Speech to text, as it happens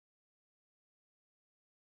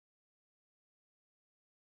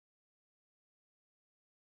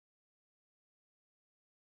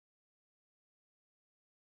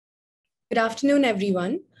Good afternoon,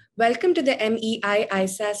 everyone. Welcome to the MEI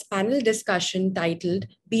ISAS panel discussion titled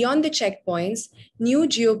Beyond the Checkpoints, New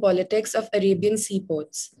Geopolitics of Arabian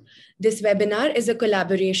Seaports. This webinar is a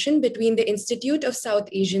collaboration between the Institute of South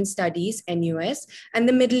Asian Studies, NUS, and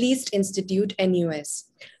the Middle East Institute, NUS.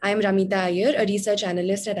 I am Ramita Iyer, a research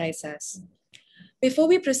analyst at ISAS. Before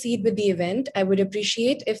we proceed with the event, I would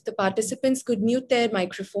appreciate if the participants could mute their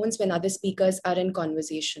microphones when other speakers are in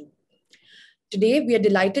conversation. Today, we are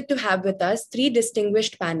delighted to have with us three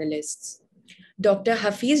distinguished panelists. Dr.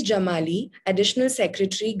 Hafiz Jamali, Additional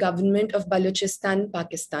Secretary, Government of Balochistan,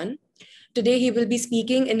 Pakistan. Today, he will be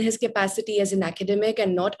speaking in his capacity as an academic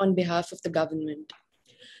and not on behalf of the government.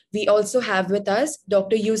 We also have with us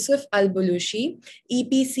Dr. Yusuf Al-Bulushi,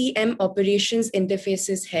 EPCM Operations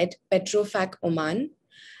Interfaces Head, Petrofac, Oman,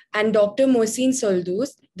 and Dr. Mohsin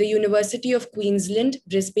Soldus, the University of Queensland,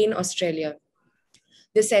 Brisbane, Australia.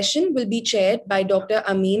 The session will be chaired by Dr.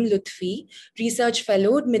 Amin Lutfi, Research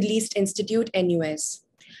Fellow, Middle East Institute, NUS.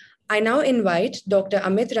 I now invite Dr.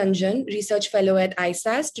 Amit Ranjan, Research Fellow at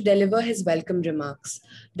ISAS, to deliver his welcome remarks.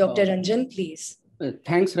 Dr. Ranjan, please.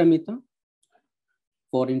 Thanks, Ramita,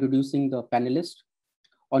 for introducing the panelists.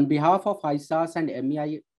 On behalf of ISAS and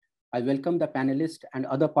MEI, I welcome the panelists and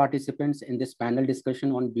other participants in this panel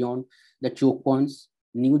discussion on Beyond the Chokepoints,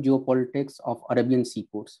 New Geopolitics of Arabian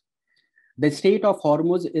Seaports. The Strait of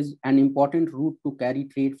Hormuz is an important route to carry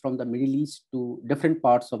trade from the Middle East to different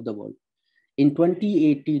parts of the world. In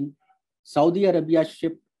 2018, Saudi Arabia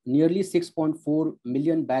shipped nearly 6.4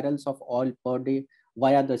 million barrels of oil per day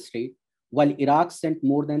via the strait, while Iraq sent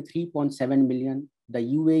more than 3.7 million, the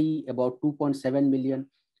UAE about 2.7 million,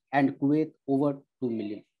 and Kuwait over 2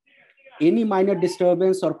 million. Any minor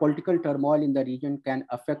disturbance or political turmoil in the region can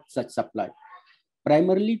affect such supply.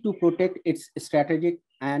 Primarily to protect its strategic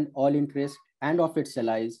and oil interests and of its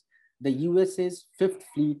allies, the USA's Fifth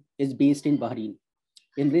Fleet is based in Bahrain.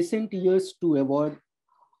 In recent years, to avoid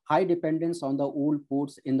high dependence on the old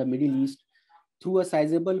ports in the Middle East, through a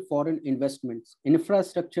sizable foreign investments,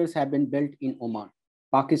 infrastructures have been built in Oman,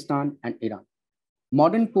 Pakistan, and Iran.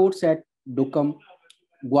 Modern ports at Duqm,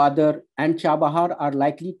 Gwadar, and Chahbahar are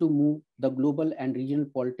likely to move the global and regional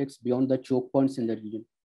politics beyond the choke points in the region.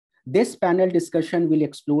 This panel discussion will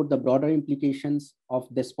explore the broader implications of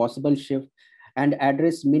this possible shift and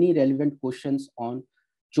address many relevant questions on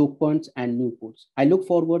choke points and new ports. I look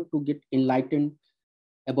forward to get enlightened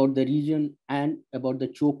about the region and about the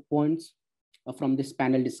choke points from this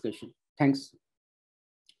panel discussion. Thanks.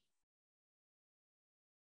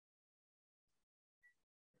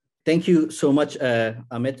 Thank you so much,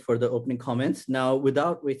 Amit, for the opening comments. Now,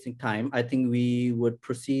 without wasting time, I think we would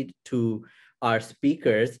proceed to our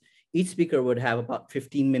speakers. Each speaker would have about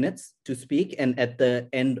 15 minutes to speak. And at the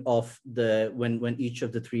end of when each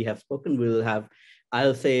of the three have spoken, we'll have,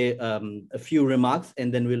 I'll say a few remarks,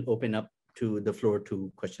 and then we'll open up to the floor to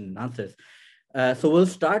questions and answers. So we'll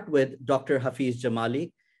start with Dr. Hafiz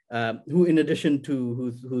Jamali, who in addition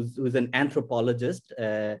to who's an anthropologist,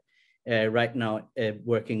 right now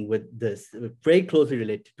working with this, very closely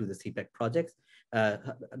related to the CPEC projects.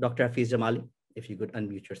 Dr. Hafiz Jamali, if you could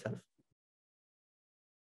unmute yourself.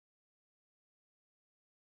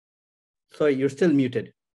 Sorry, you're still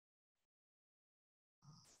muted.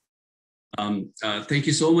 Thank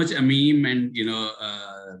you so much, Amin, and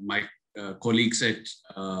my colleagues at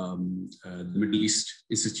the Middle East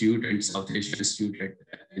Institute and South Asia Institute at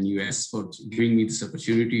NUS for giving me this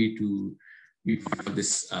opportunity to be part of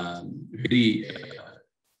this very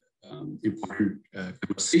important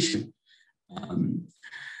conversation.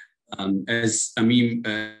 As Amin,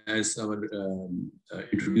 as our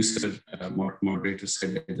introducer, moderator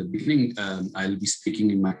said at the beginning, I'll be speaking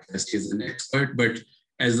in my capacity as an expert, but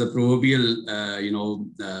as the proverbial,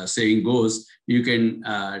 saying goes, you can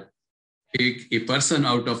take a person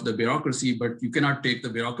out of the bureaucracy, but you cannot take the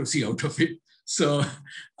bureaucracy out of it. So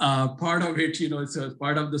part of it, it's a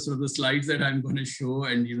part of the sort of the slides that I'm going to show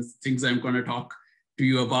and things I'm going to talk to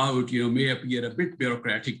you about, may appear a bit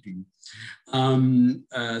bureaucratic to you.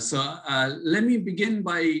 So let me begin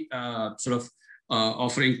by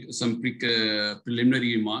offering some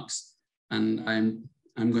preliminary remarks, and I'm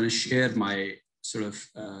going to share my sort of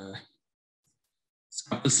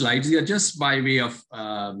couple slides here just by way of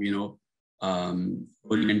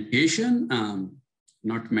orientation,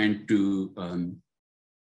 not meant to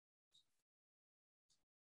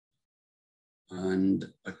and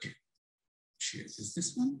okay. Is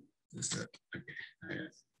this one? Okay.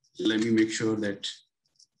 Let me make sure that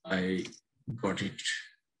I got it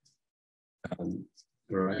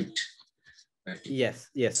right. Yes,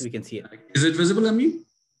 we can see it. Is it visible, Ami?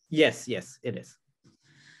 Yes, it is.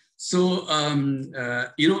 So,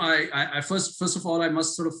 I first of all, I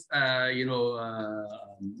must sort of,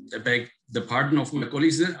 beg the pardon of my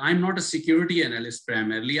colleagues. I'm not a security analyst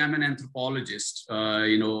primarily. I'm an anthropologist,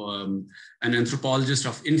 an anthropologist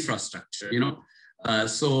of infrastructure, I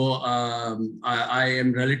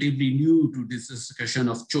am relatively new to this discussion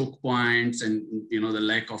of choke points and, the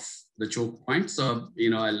lack of the choke points. So,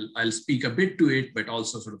 I'll speak a bit to it, but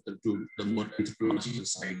also sort of to the more anthropological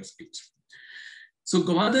side of things. So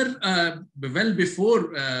Gwadar, well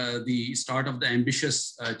before the start of the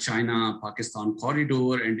ambitious China-Pakistan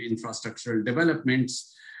corridor and infrastructural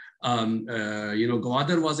developments,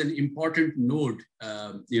 Gwadar was an important node,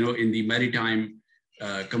 in the maritime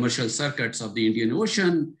commercial circuits of the Indian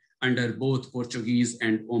Ocean under both Portuguese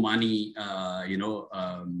and Omani,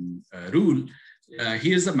 rule.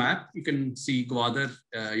 Here's a map. You can see Gwadar,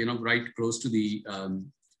 right close to the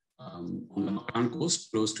on the Makran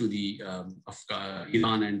coast, close to the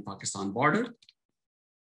Iran and Pakistan border.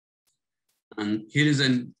 And here is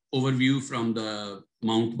an overview from the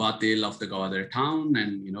Mount Batel of the Gwadar town.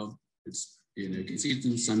 And, it's, you can see it's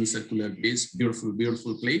a semicircular base, beautiful,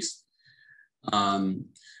 beautiful place.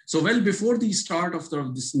 So well before the start of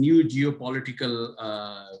this new geopolitical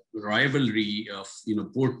rivalry of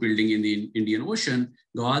port building in the Indian Ocean,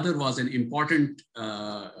 Gwadar was an important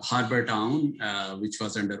harbor town which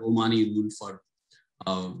was under Omani rule for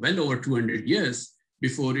well over 200 years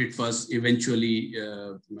before it was eventually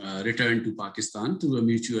returned to Pakistan through a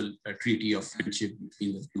mutual treaty of friendship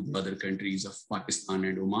between the two other countries of Pakistan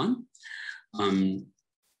and Oman.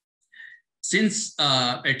 Since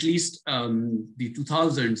at least the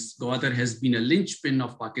 2000s, Gwadar has been a linchpin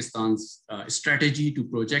of Pakistan's strategy to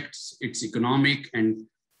project its economic and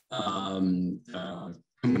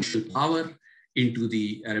commercial power into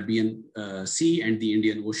the Arabian Sea and the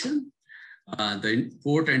Indian Ocean. The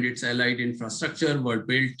port and its allied infrastructure were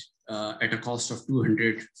built at a cost of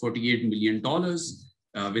 $248 million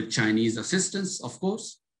with Chinese assistance, of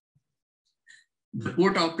course. The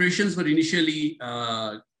port operations were initially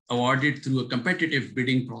awarded through a competitive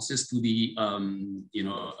bidding process to the,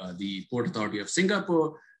 the Port Authority of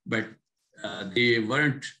Singapore, but they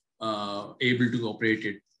weren't able to operate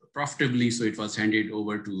it profitably, so it was handed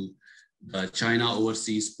over to the China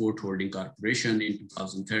Overseas Port Holding Corporation in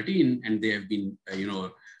 2013, and they have been,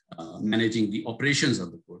 managing the operations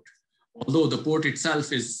of the port. Although the port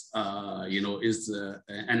itself is,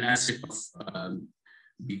 an asset of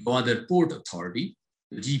the Gwadar Port Authority,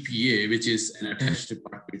 the GPA, which is an attached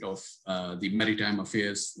department of the Maritime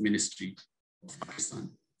Affairs Ministry of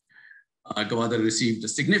Pakistan. Gwadar received a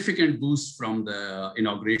significant boost from the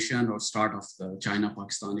inauguration or start of the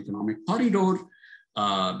China-Pakistan Economic Corridor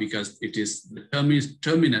because it is the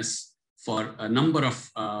terminus for a number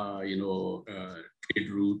of,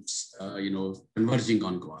 trade routes, converging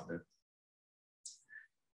on Gwadar.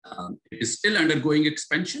 It is still undergoing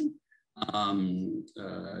expansion.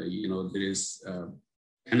 There is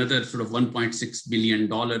another sort of $1.6 billion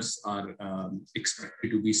are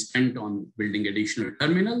expected to be spent on building additional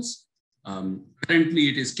terminals. Currently,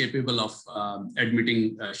 it is capable of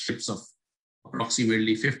admitting ships of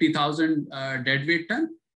approximately 50,000 deadweight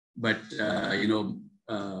ton, but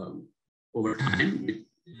over time, it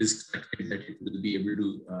is expected that it will be able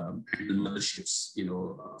to handle other ships,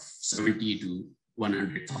 of 70 to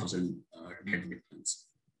 100,000 deadweight tons.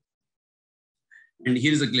 And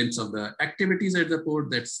here's a glimpse of the activities at the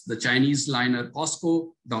port. That's the Chinese liner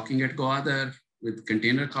COSCO docking at Gwadar with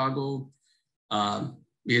container cargo.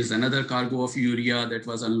 Here's another cargo of urea that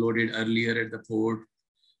was unloaded earlier at the port.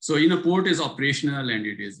 So, port is operational and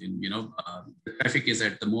it is in, the traffic is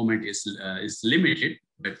at the moment is limited,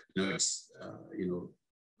 but, it's, well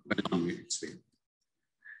on its way.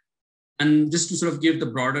 And just to sort of give the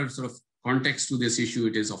broader sort of context to this issue,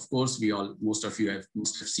 it is, of course, most of you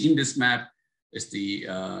must have seen this map. It's the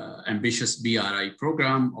ambitious BRI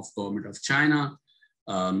program of government of China,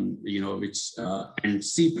 which and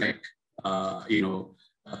CPEC,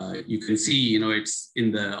 you can see, it's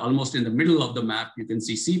almost in the middle of the map. You can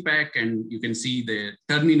see CPEC and you can see the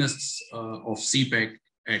terminus of CPEC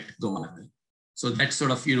at Gwadar. So that's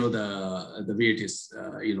sort of, the way it is,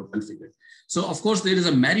 configured. So of course there is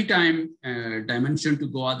a maritime dimension to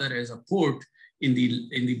Gwadar as a port in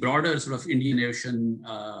the broader sort of Indian Ocean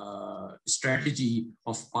strategy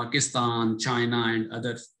of Pakistan, China, and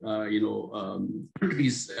other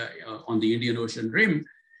countries on the Indian Ocean rim.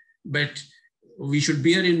 But we should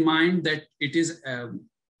bear in mind that it is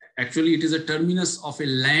actually it is a terminus of a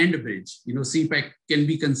land bridge. CPEC can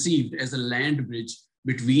be conceived as a land bridge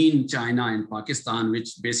between China and Pakistan,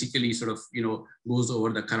 which basically sort of goes over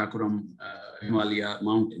the Karakoram Himalaya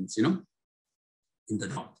mountains, in the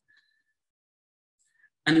north.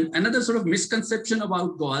 And another sort of misconception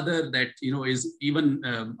about Gwadar that, is even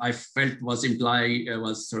I felt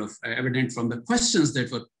was sort of evident from the questions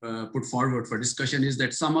that were put forward for discussion is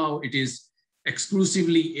that somehow it is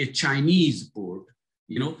exclusively a Chinese port,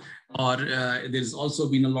 or there's also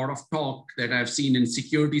been a lot of talk that I've seen in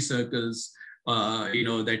security circles,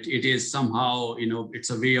 that it is somehow,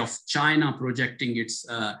 it's a way of China projecting its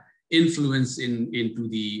influence into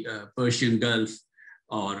the Persian Gulf,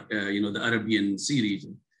 or the Arabian Sea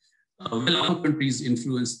region. Well, all countries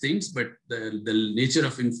influence things, but the nature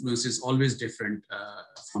of influence is always different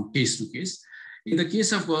from case to case. In the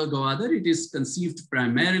case of Gwadar, it is conceived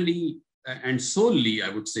primarily and solely, I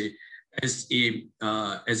would say, as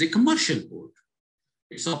a commercial port.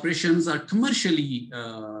 Its operations are commercially,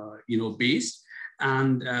 based,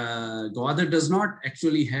 and Gwadar does not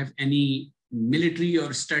actually have any military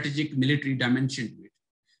or strategic military dimension to it.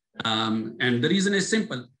 And the reason is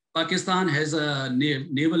simple. Pakistan has a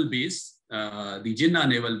naval base, the Jinnah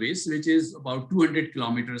naval base, which is about 200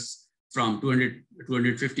 kilometers from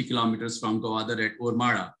 250 kilometers from Gwadar at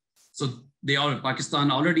Ormara. So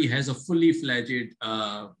Pakistan already has a fully fledged,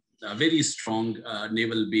 very strong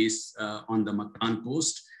naval base on the Makran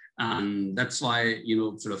coast. And that's why,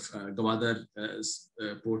 Gwadar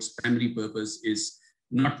port's primary purpose is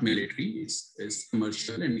not military, it's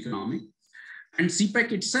commercial and economic. And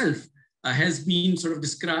CPEC itself has been sort of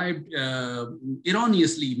described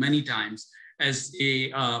erroneously many times as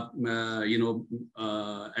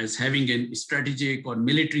as having a strategic or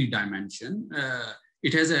military dimension.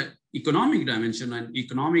 It has an economic dimension and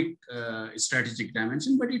economic strategic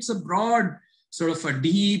dimension, but it's a broad, sort of a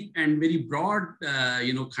deep and very broad,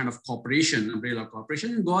 kind of cooperation, umbrella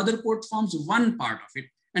cooperation. And Gwadar port forms one part of it,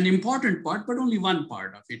 an important part, but only one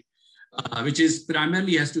part of it. Which is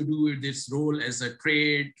primarily has to do with its role as a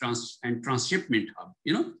trade and transshipment hub,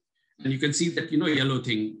 and you can see that, yellow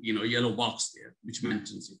thing, yellow box there, which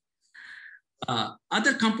mentions it.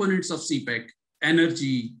 Other components of CPEC,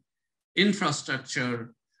 energy,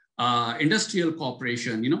 infrastructure, industrial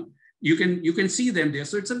cooperation, you can see them there.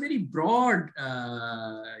 So it's a very broad,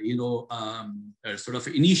 sort of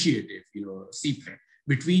initiative, CPEC,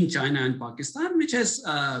 between China and Pakistan,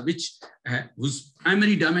 whose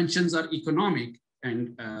primary dimensions are economic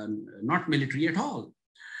and not military at all.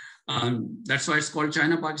 That's why it's called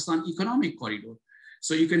China-Pakistan Economic Corridor.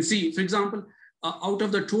 So you can see, for example, out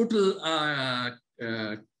of the total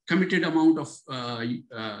committed amount of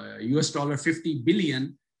US $50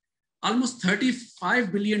 billion, almost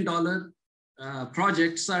 $35 billion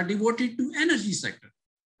projects are devoted to energy sector.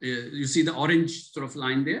 You see the orange sort of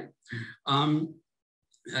line there.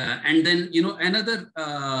 And then, another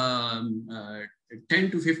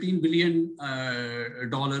 10 to 15 billion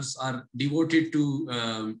dollars are devoted to,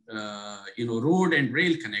 road and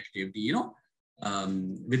rail connectivity,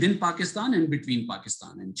 within Pakistan and between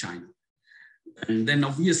Pakistan and China. And then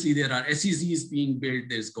obviously there are SEZs being built.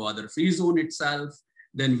 There's Gwadar Free Zone itself.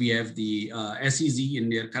 Then we have the SEZ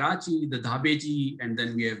near Karachi, the Dhabeji, and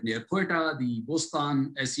then we have near Quetta, the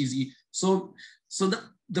Bostan SEZ. So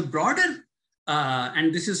the broader,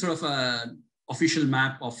 and this is sort of an official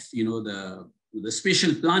map of, the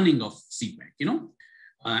spatial planning of CPEC,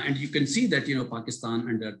 and you can see that, Pakistan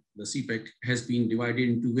under the CPEC has been divided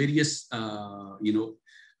into various,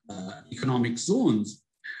 economic zones,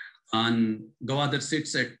 and Gwadar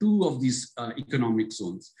sits at 2 of these economic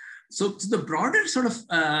zones. So the broader sort of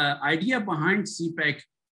idea behind CPEC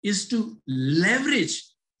is to leverage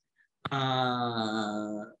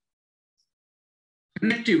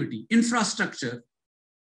connectivity, infrastructure,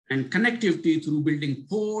 and connectivity through building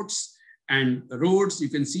ports and roads. You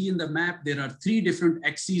can see in the map, there are 3 different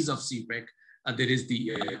axes of CPEC. There is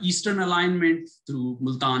the eastern alignment through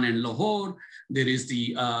Multan and Lahore. There is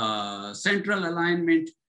the central alignment,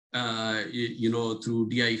 through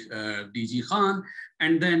DG Khan,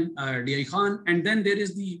 and then DI Khan. And then there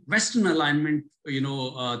is the western alignment,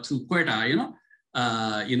 through Quetta,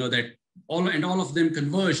 that all of them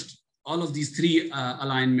converged. All of these 3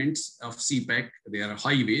 alignments of CPEC, they are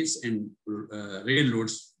highways and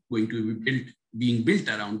railroads going to be being built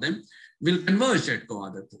around them, will converge at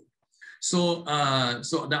Gwadar port. So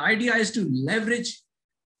the idea is to leverage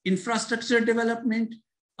infrastructure development,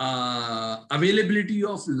 availability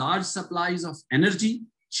of large supplies of energy,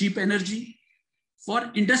 cheap energy, for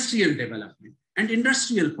industrial development and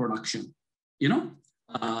industrial production,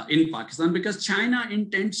 in Pakistan, because China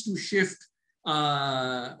intends to shift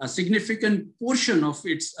a significant portion of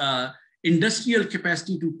its industrial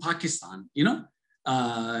capacity to Pakistan,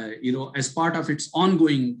 as part of its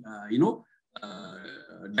ongoing,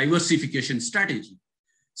 diversification strategy.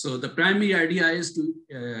 So the primary idea is to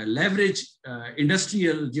leverage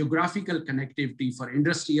industrial geographical connectivity for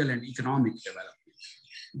industrial and economic development.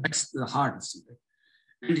 That's the heart of CPEC.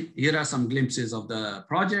 And here are some glimpses of the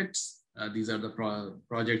projects. These are the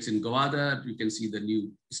projects in Gwadar. You can see the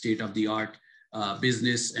new state-of-the-art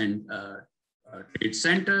business and trade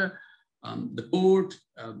center, the port,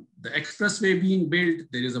 the expressway being built.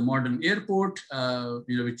 There is a modern airport,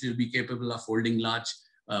 which will be capable of holding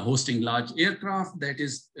hosting large aircraft that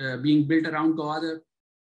is being built around Gwadar.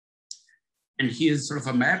 And here's sort of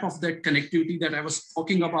a map of that connectivity that I was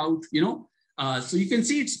talking about, So you can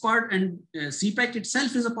see it's part, and CPEC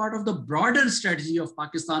itself is a part of the broader strategy of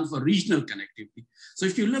Pakistan for regional connectivity. So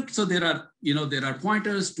if you look, so there are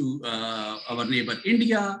pointers to our neighbor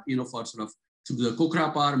India, for sort of to the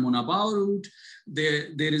Kokrapar Munabao route.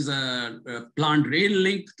 There is a planned rail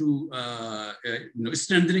link to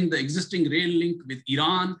strengthening the existing rail link with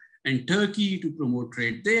Iran and Turkey to promote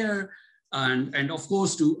trade there, and of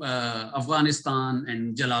course to Afghanistan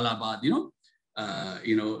and Jalalabad,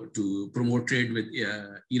 to promote trade with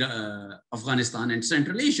Afghanistan and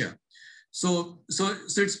Central Asia. So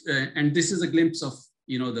it's and this is a glimpse of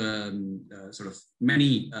the sort of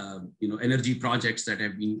many energy projects that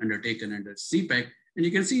have been undertaken under CPEC, and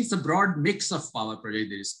you can see it's a broad mix of power projects.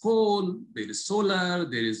 There is coal, there is solar,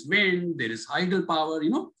 there is wind, there is hydropower,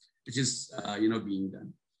 which is being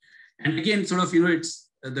done. And again, sort of it's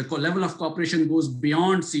the level of cooperation goes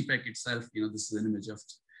beyond CPEC itself. This is an image of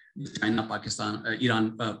the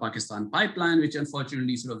Iran-Pakistan pipeline, which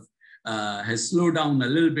unfortunately sort of has slowed down a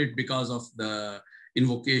little bit because of the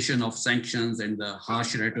invocation of sanctions and the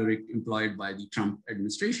harsh rhetoric employed by the Trump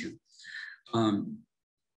administration.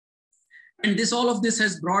 And all of this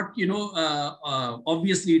has brought,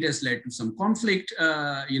 obviously it has led to some conflict,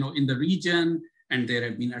 in the region, and there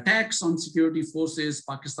have been attacks on security forces,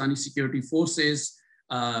 Pakistani security forces,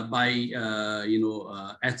 by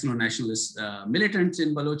ethno-nationalist militants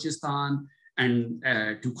in Balochistan, and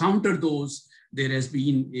to counter those, there has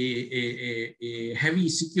been a heavy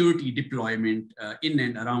security deployment in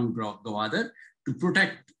and around Gwadar to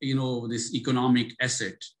protect this economic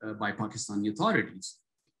asset by Pakistani authorities.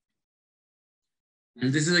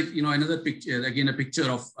 And this is another picture, again a picture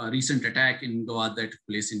of a recent attack in Gwadar that took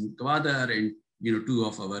place in Gwadar, and two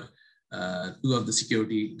of the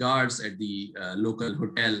security guards at the local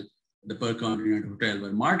hotel, the Pearl Continent Hotel,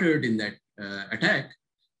 were martyred in that attack.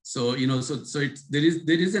 So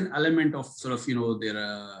there is an element of sort of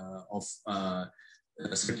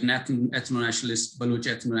certain ethno-nationalist Baloch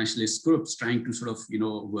ethno-nationalist groups trying to sort of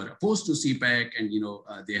who are opposed to CPEC, and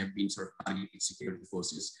they have been sort of targeting security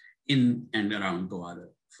forces in and around Gwadar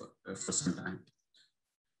for some time.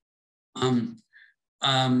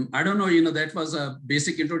 I don't know, that was a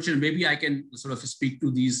basic introduction. Maybe I can sort of speak to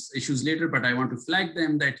these issues later, but I want to flag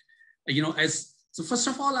them that, so first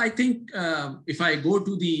of all, I think if I go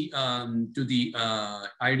to the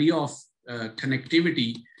idea of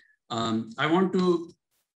connectivity, I want to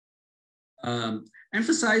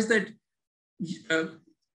emphasize that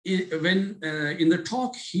when in the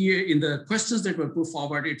talk here, in the questions that were put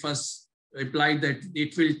forward, it was implied that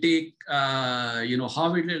it will take,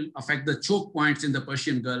 how it will affect the choke points in the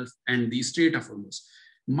Persian Gulf and the Strait of Hormuz.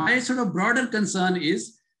 My sort of broader concern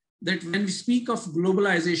is that when we speak of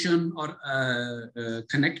globalization or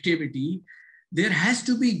connectivity, there has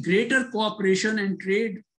to be greater cooperation and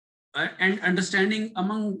trade and understanding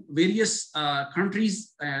among various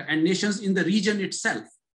countries and nations in the region itself,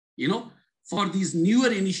 for these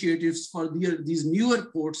newer initiatives, for these newer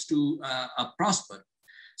ports to prosper.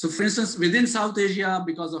 So for instance, within South Asia,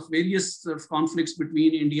 because of various sort of conflicts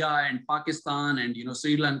between India and Pakistan and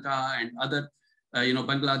Sri Lanka and other,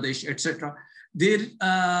 Bangladesh, etc., the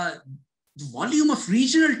volume of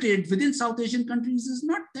regional trade within South Asian countries is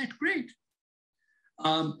not that great.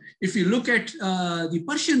 If you look at the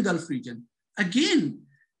Persian Gulf region, again,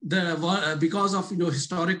 because of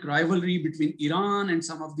historic rivalry between Iran and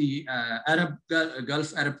some of the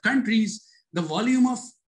Gulf Arab countries, the volume of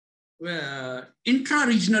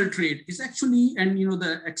intra-regional trade is actually, and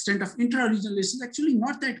the extent of intra-regional is actually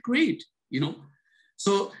not that great.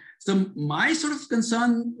 So my sort of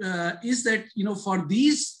concern is that for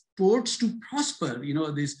these ports to prosper,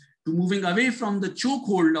 to moving away from the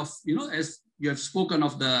chokehold of as you have spoken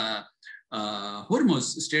of the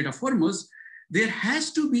Hormuz, Strait of Hormuz, there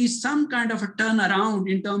has to be some kind of a turnaround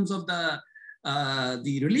in terms of the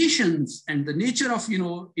relations and the nature of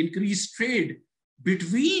increased trade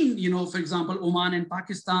between for example Oman and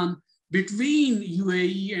Pakistan, between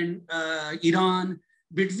UAE and Iran,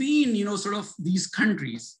 between sort of these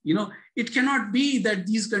countries. It cannot be that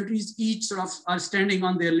these countries each sort of are standing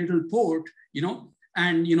on their little port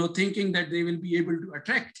and thinking that they will be able to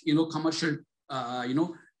attract commercial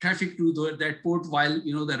traffic to that port, while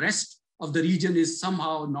the rest of the region is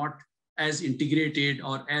somehow not as integrated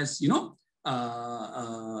or as well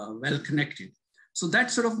connected. So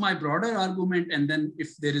that's sort of my broader argument, and then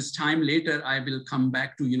if there is time later, I will come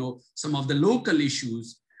back to some of the local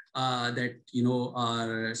issues that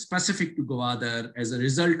are specific to Gwadar as a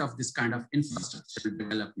result of this kind of infrastructure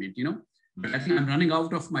development. But I think I'm running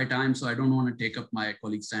out of my time, so I don't want to take up my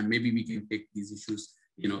colleagues' time. Maybe we can take these issues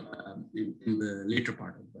in the later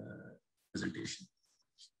part of the presentation.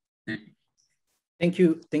 Thank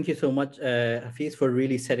you. Thank you so much, Hafiz, for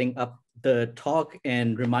really setting up the talk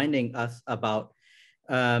and reminding us about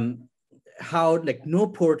how no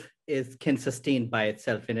port can sustain by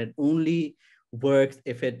itself, and it only works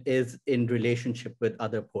if it is in relationship with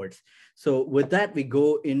other ports. So with that, we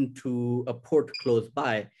go into a port close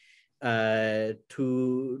by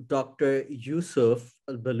to Dr. Yusuf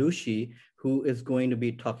Al-Balushi, who is going to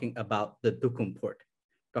be talking about the Duqm port.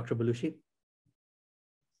 Dr. Balushi.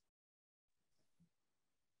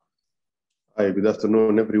 Hi, good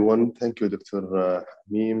afternoon, everyone. Thank you, Dr.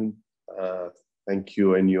 Amin. Thank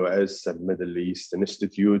you, NUS and Middle East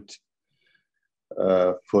Institute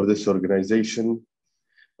for this organizing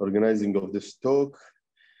of this talk.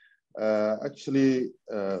 Actually,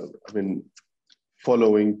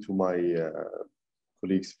 following to my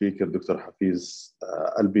colleague speaker, Dr. Hafiz,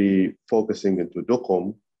 I'll be focusing into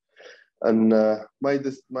Duqm, and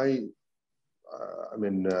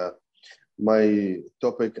my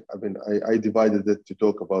topic, I divided it to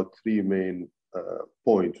talk about three main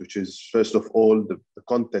points, which is, first of all, the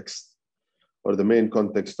context, or the main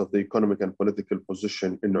context of the economic and political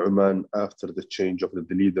position in Oman after the change of the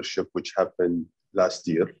leadership, which happened last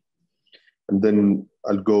year. And then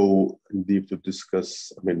I'll go in deep to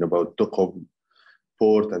discuss, about Duqm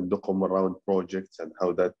port and Duqm around projects and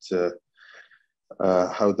how that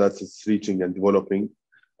is reaching and developing.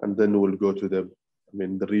 And then we'll go to the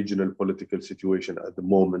regional political situation at the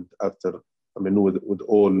moment after, with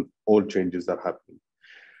all changes that are happening.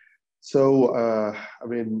 So,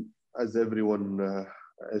 as everyone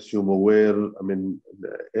assume aware, in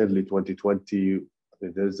early 2020,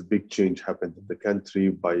 there's a big change happened in the country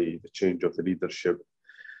by the change of the leadership,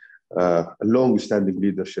 a long-standing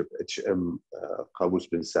leadership, HM Qaboos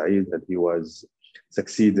bin Saeed, and he was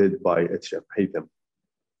succeeded by HM Haytham.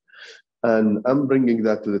 And I'm bringing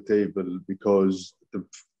that to the table because the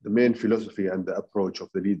main philosophy and the approach of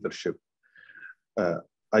the leadership,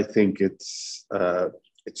 I think it's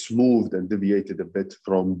moved and deviated a bit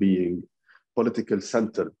from being political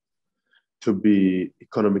centered to be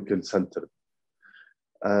economical centered,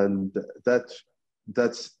 and that's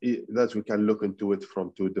we can look into it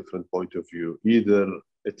from two different points of view. Either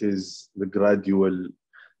it is the gradual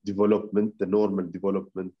development, the normal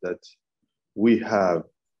development that we have.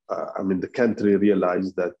 The country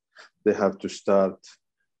realized that they have to start,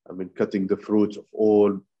 cutting the fruits of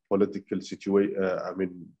all political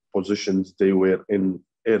positions they were in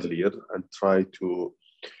earlier and try to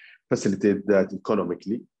facilitate that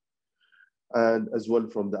economically. And as well,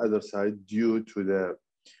 from the other side, due to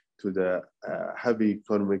the heavy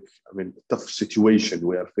economic, tough situation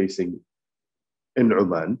we are facing in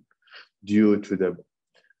Oman, due to the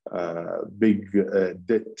big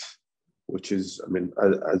debt, which is,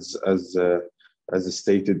 as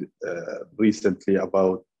stated recently,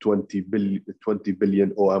 about 20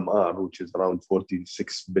 billion OMR, which is around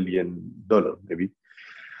 $46 billion maybe.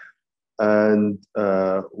 And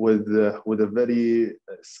with a very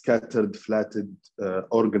scattered, flattened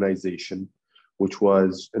organization, which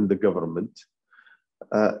was in the government.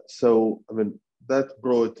 So, that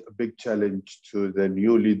brought a big challenge to the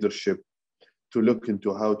new leadership to look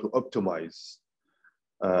into how to optimize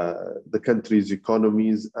the country's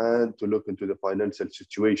economies and to look into the financial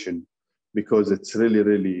situation, because it's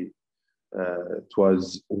really, it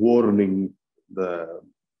was warning the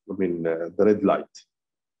red light.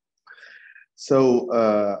 So,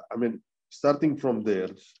 starting from there,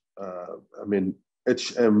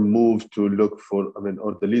 HM moved to look for,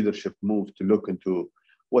 or the leadership moved to look into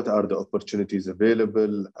what are the opportunities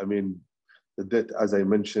available. The debt, as I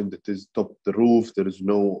mentioned, it is top the roof. There is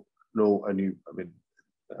no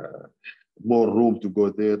more room to go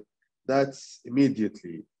there. That's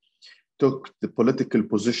immediately took the political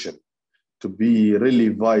position to be really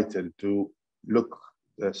vital to look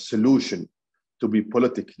the solution to be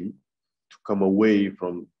politically to come away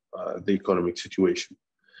from the economic situation.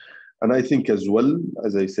 And I think as well,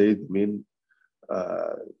 as I said,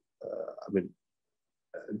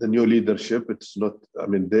 the new leadership, it's not,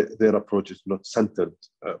 their approach is not centered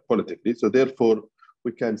politically. So therefore,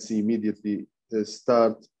 we can see immediately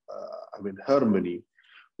start, harmony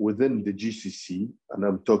within the GCC, and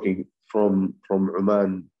I'm talking from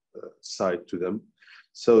Oman side to them.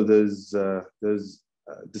 So there's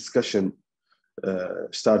discussion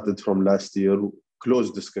started from last year,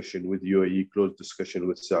 close discussion with UAE, close discussion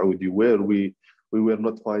with Saudi, where we were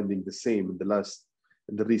not finding the same in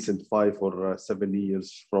the recent 5 or 7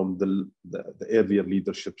 years from the earlier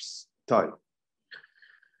leadership's time.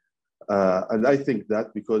 And I think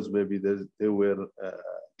that because maybe there were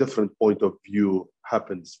different point of view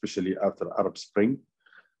happened, especially after Arab Spring.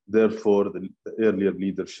 Therefore, the earlier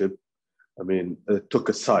leadership, took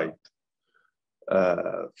a side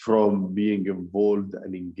from being involved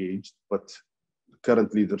and engaged. But the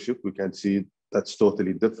current leadership, we can see that's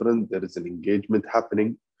totally different. There is an engagement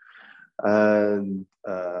happening. And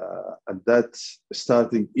that's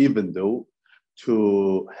starting, even though,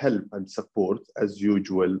 to help and support, as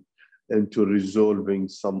usual, into resolving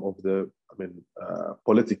some of the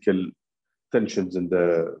political tensions in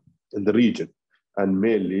the region, and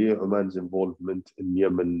mainly Oman's involvement in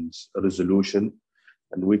Yemen's resolution.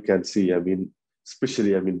 And we can see,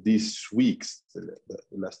 especially these weeks, the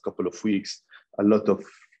last couple of weeks, a lot of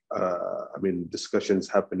discussions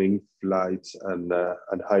happening, flights and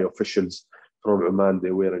high officials from Oman,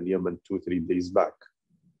 they were in Yemen 2-3 days back.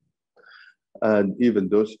 And even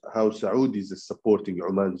those, how Saudis is supporting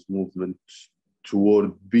Oman's movement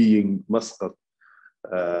toward being Muscat,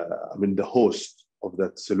 the host of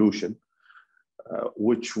that solution,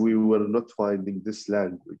 which we were not finding this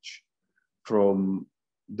language from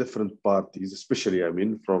different parties, especially,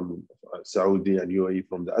 from Saudi and UAE,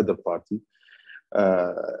 from the other party,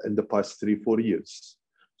 in the past 3-4 years.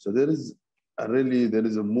 So there is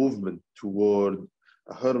a movement toward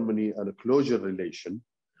a harmony and a closure relation,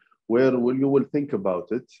 where you will think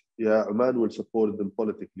about it, Oman will support them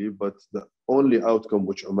politically, but the only outcome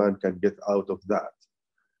which Oman can get out of that,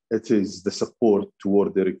 it is the support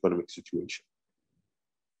toward their economic situation.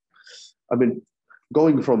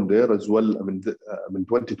 Going from there as well,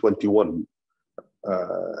 2021,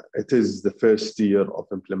 it is the first year of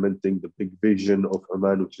implementing the big vision of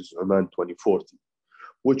Oman, which is Oman 2040,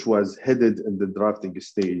 which was headed in the drafting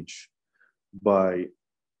stage by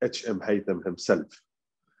H.M. Haytham himself.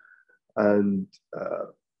 And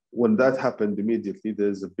when that happened, immediately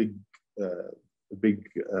there's a big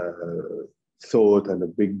thought and a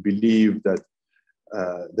big belief that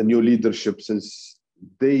the new leadership, since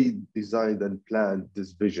they designed and planned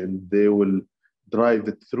this vision, they will drive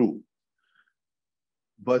it through.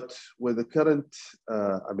 But with the current,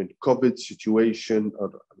 COVID situation,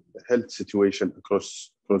 or the health situation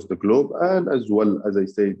across the globe, and as well as I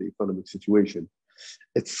say, the economic situation,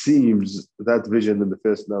 it seems that vision in the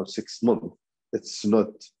first now 6 months, it's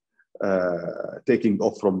not taking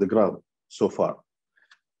off from the ground so far.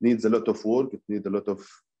 Needs a lot of work. It needs a lot of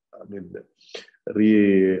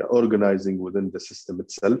reorganizing within the system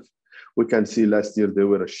itself. We can see last year there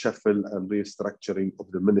were a shuffle and restructuring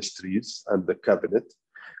of the ministries and the cabinet.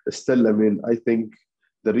 Still, I think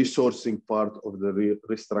the resourcing part of the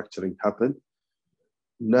restructuring happened.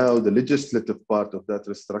 Now the legislative part of that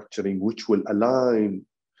restructuring, which will align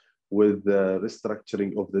with the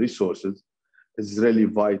restructuring of the resources, is really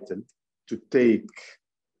vital to take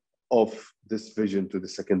off this vision to the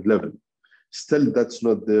second level. Still, that's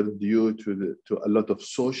not there due to a lot of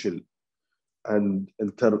social and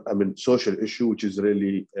social issue, which is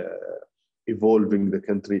really evolving the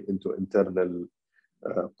country into internal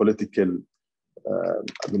political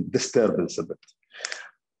disturbance a bit.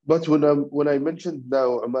 But when I mentioned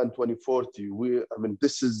now Oman 2040,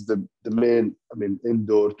 this is the main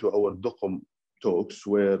indoor to our Duqm talks,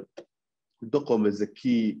 where Duqm is a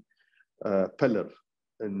key pillar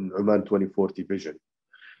in Oman 2040 vision.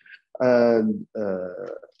 And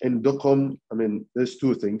in Duqm, there's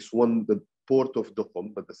 2 things. One, the port of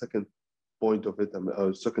Duqm, but the second point of it,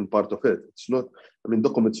 second part of it, it's not,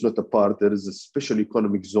 Duqm, it's not a part. There is a special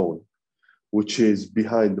economic zone, which is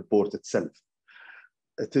behind the port itself.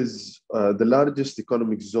 It is the largest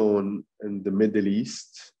economic zone in the Middle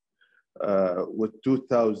East, with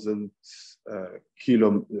 2,000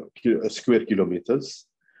 square kilometers.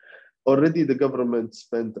 Already the government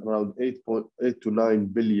spent around $8 to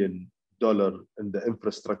 $9 billion in the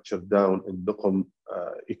infrastructure down in Duqm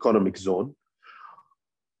economic zone.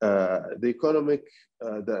 The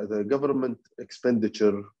government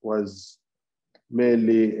expenditure was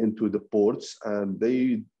mainly into the ports, and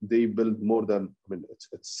they build more than,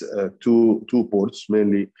 it's two ports,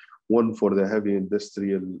 mainly one for the heavy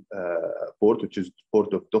industrial port, which is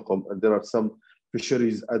port of Duqm, and there are some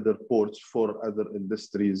fisheries, other ports for other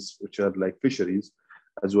industries, which are like fisheries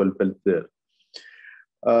as well built there.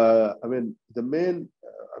 I mean, the main,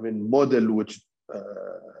 model which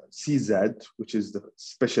CZ, which is the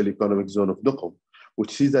special economic zone of Duqm,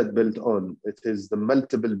 which CZ built on, it is the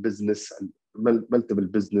multiple business and multiple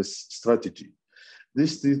business strategy.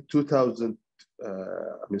 This 2,000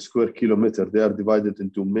 square kilometer, they are divided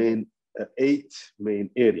into 8 main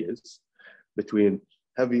areas between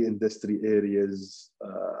heavy industry areas,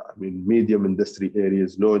 medium industry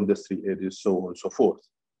areas, low industry areas, so on and so forth.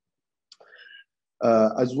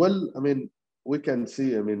 As well, we can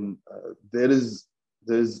see, there's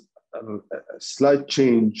a slight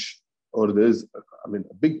change, or there's,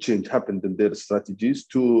 a big change happened in their strategies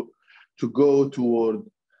to go toward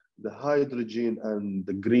the hydrogen and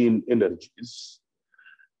the green energies,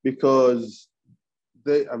 because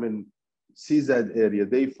they, CZ area,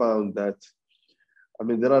 they found that,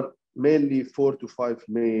 there are mainly 4 to 5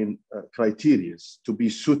 main criteria to be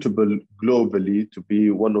suitable globally to be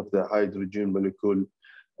one of the hydrogen molecule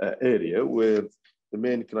area, where the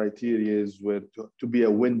main criteria were to be a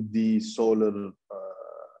windy, solar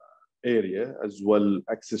area, as well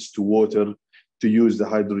access to water, to use the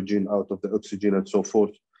hydrogen out of the oxygen and so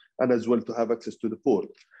forth, and as well to have access to the port.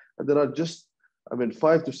 And there are just,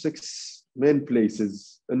 5 to 6 main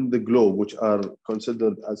places in the globe which are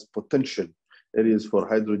considered as potential areas for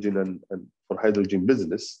hydrogen and for hydrogen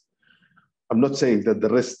business. I'm not saying that the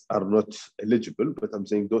rest are not eligible, but I'm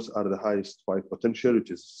saying those are the highest 5 potential,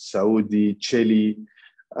 which is Saudi, Chile,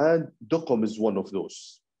 and Duqm is one of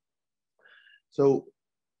those. So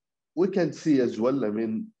we can see as well, there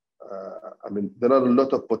are a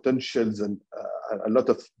lot of potentials and a lot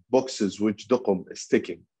of boxes which Duqm is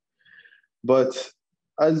ticking. But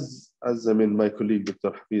as my colleague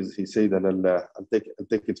Dr. Hafiz, he said, and I'll take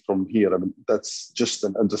it from here. That's just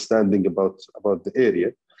an understanding about the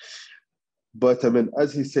area. But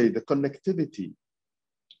as he said, the connectivity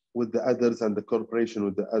with the others and the cooperation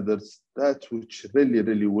with the others, that which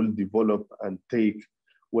really will develop and take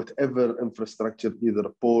whatever infrastructure, either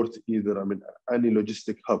a port, either any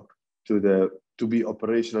logistic hub to be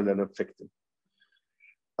operational and effective.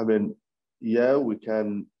 Yeah, we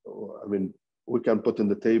can put on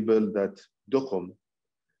the table that Duqm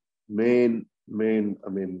main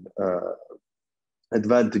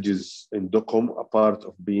advantages in Duqm, apart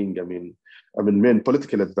of being main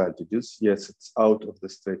political advantages. Yes, it's out of the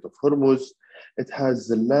Strait of Hormuz. It has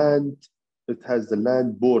the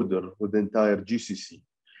land border with the entire GCC,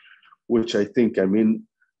 which I think the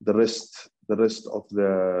rest of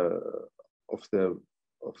the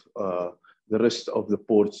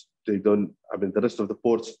ports, they don't, the rest of the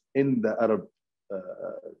ports in the Arab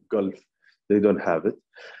Gulf, they don't have it.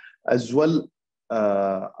 As well,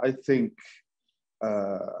 I think,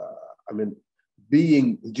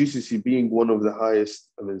 being GCC being one of the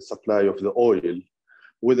highest supply of the oil,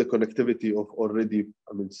 with the connectivity of already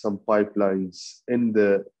some pipelines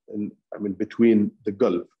between the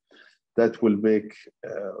Gulf, that will make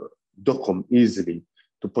Duqm easily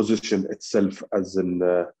to position itself as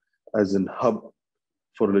an hub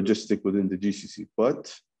for logistics within the GCC.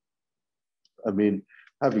 But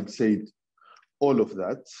having said all of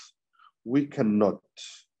that, we cannot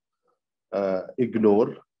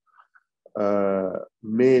ignore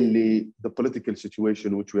mainly the political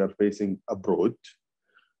situation which we are facing abroad,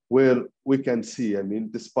 where we can see,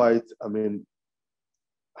 despite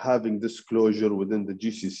having this closure within the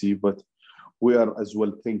GCC, but we are as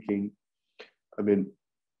well thinking,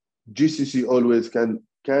 GCC always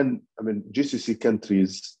GCC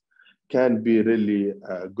countries can be really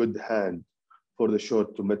a good hand for the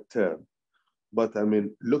short to mid-term. But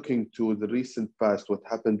looking to the recent past, what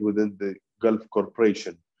happened within the Gulf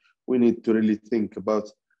Corporation, we need to really think about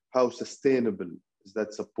how sustainable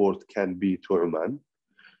that support can be to Oman.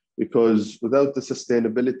 Because without the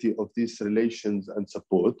sustainability of these relations and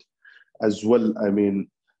support, as well,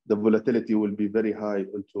 the volatility will be very high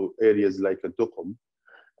into areas like a Duqm.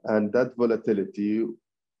 And that volatility,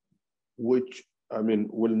 which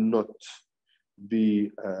will not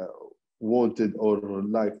be wanted or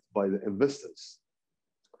liked by the investors.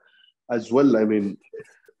 As well, I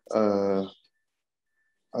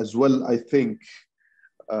think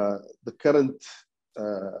the current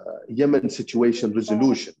Yemen situation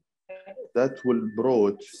resolution, that will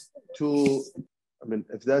brought to,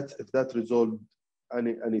 if that resolved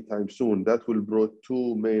anytime soon, that will brought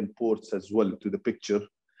 2 main ports as well to the picture,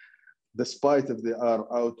 despite if they are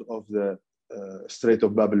out of the Strait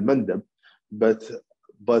of Bab al-Mandab, but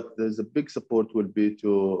there's a big support will be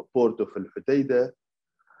to port of Al-Hudaydah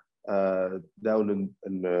down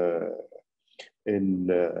in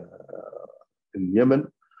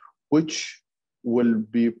Yemen, which will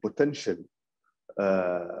be potential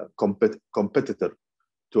competitor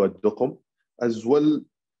to a Duqm, as well.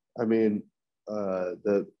 I mean,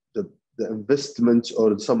 the investments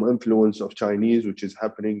or some influence of Chinese, which is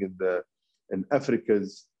happening in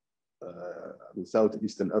Africa's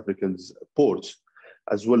Southeastern African's ports,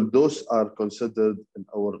 as well. Those are considered in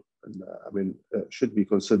our, should be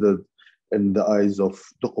considered in the eyes of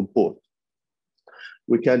Duqm port.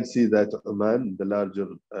 We can see that Oman, the larger,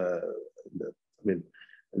 in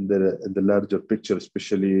the larger picture,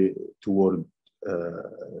 especially toward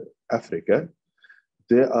Africa,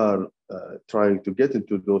 they are trying to get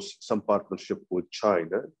into some partnership with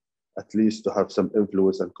China, at least to have some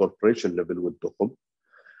influence and cooperation level with Duqm.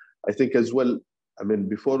 I think as well. I mean,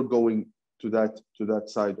 before going to that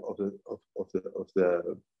side of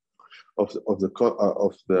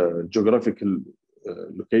the geographical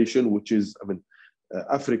location, which is,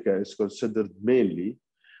 Africa is considered mainly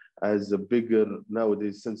as a bigger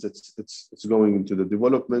nowadays, since it's going into the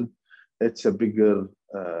development. It's a bigger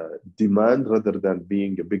demand rather than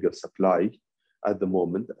being a bigger supply at the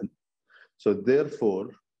moment. And so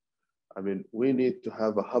therefore, we need to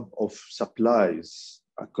have a hub of supplies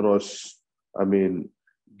across,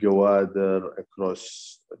 Gwadar,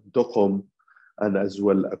 across Duqm, and as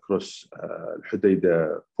well across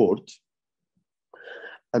Al-Hudaydah port.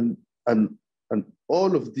 And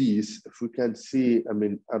all of these, if we can see,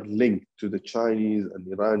 are linked to the Chinese and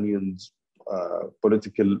Iranians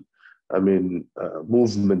political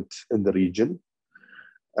movement in the region.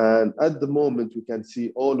 And at the moment, we can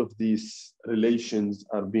see all of these relations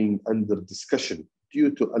are being under discussion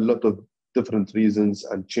due to a lot of different reasons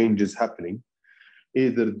and changes happening,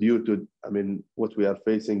 either due to, what we are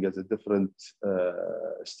facing as a different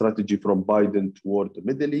strategy from Biden toward the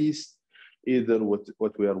Middle East, either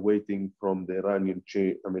what we are waiting from the Iranian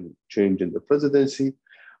change in the presidency.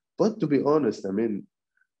 But to be honest,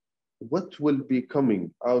 what will be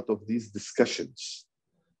coming out of these discussions,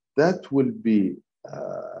 that will be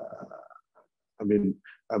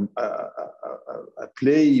a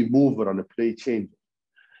play mover and a play changer.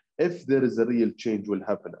 If there is a real change will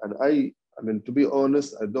happen. And to be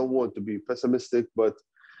honest, I don't want to be pessimistic, but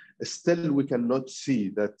still we cannot see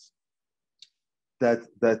that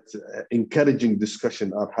encouraging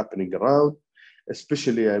discussion are happening around,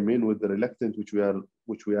 especially with the reluctance which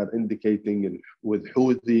we are indicating with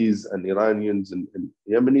Houthis and Iranians in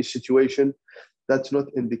Yemeni situation. That's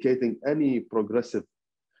not indicating any progressive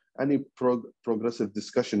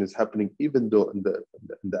discussion is happening, even though in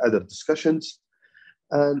the other discussions.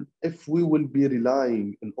 And if we will be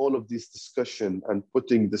relying on all of this discussion and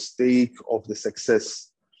putting the stake of the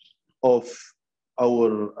success of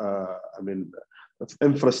our of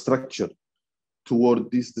infrastructure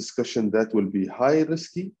toward this discussion, that will be high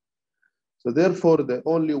risky. So therefore, the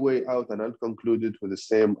only way out, and I'll conclude it with the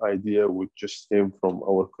same idea which just came from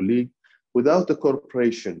our colleague, without a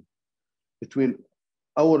cooperation between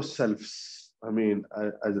ourselves,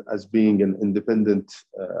 as being an independent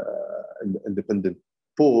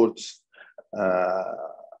ports,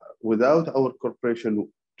 without our cooperation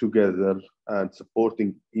together and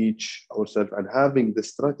supporting each ourselves and having the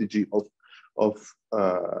strategy of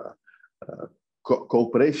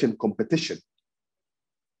cooperation competition,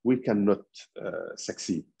 we cannot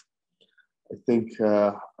succeed. I think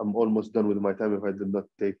I'm almost done with my time if I did not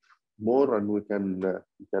take more, and we can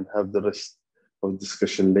have the rest of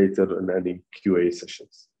discussion later in any QA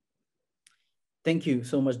sessions. Thank you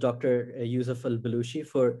so much, Dr. Yusuf Al-Balushi,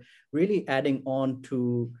 for really adding on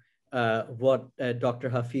to what Dr.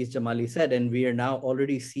 Hafiz Jamali said. And we are now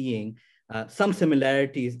already seeing some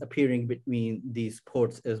similarities appearing between these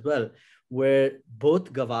ports as well, where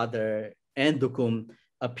both Gwadar and Duqm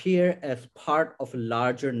appear as part of a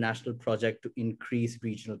larger national project to increase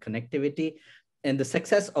regional connectivity. And the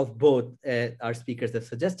success of both, our speakers have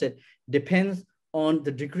suggested, depends on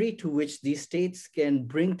the degree to which these states can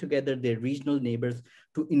bring together their regional neighbors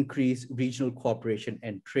to increase regional cooperation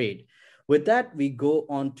and trade. With that, we go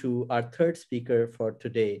on to our third speaker for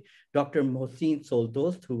today, Dr. Mohsin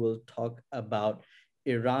Soldost, who will talk about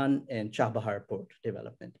Iran and Chahbahar port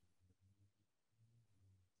development.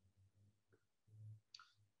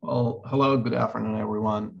 Well, hello, good afternoon,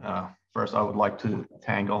 everyone. First, I would like to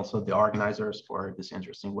thank also the organizers for this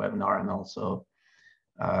interesting webinar, and also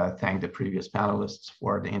thank the previous panelists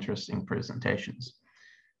for the interesting presentations.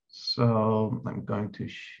 So I'm going to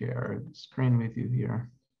share the screen with you here.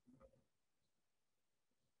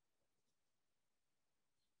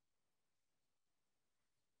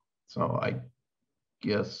 So I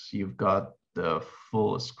guess you've got the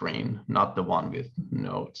full screen, not the one with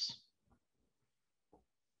notes.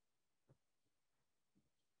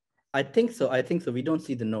 I think so. We don't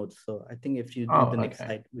see the notes. So I think if you do the next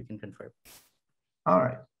slide, we can confirm. All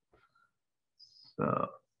right. So,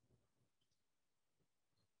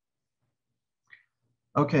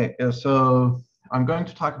 okay, so I'm going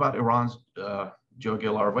to talk about Iran's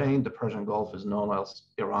jugular vein. The Persian Gulf is known as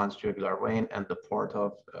Iran's jugular vein, and the port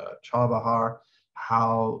of Chabahar,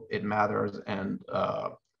 how it matters, and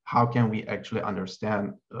how can we actually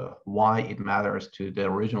understand why it matters to the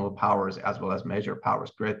regional powers as well as major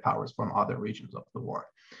powers, great powers from other regions of the world.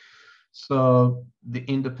 So the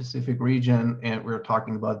Indo-Pacific region, and we're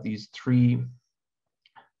talking about these three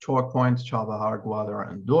choke points, Chahbahar,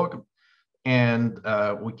 Gwadar, and Duqm. And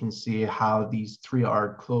we can see how these three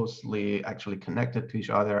are closely actually connected to each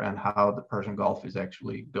other, and how the Persian Gulf is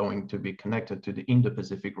actually going to be connected to the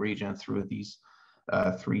Indo-Pacific region through these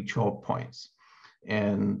three choke points.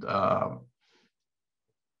 And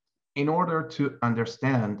in order to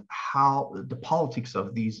understand how the politics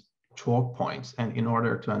of these choke points, and in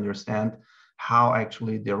order to understand how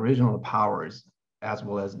actually the regional powers as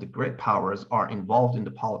well as the great powers are involved in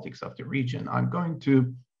the politics of the region, I'm going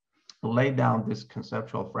to lay down this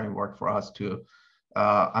conceptual framework for us to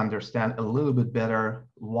understand a little bit better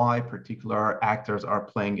why particular actors are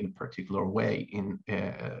playing in a particular way in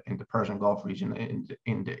the Persian Gulf region,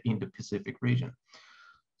 in the Pacific region.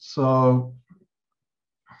 So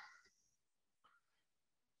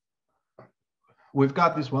we've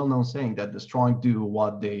got this well-known saying that the strong do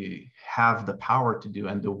what they have the power to do,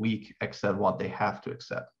 and the weak accept what they have to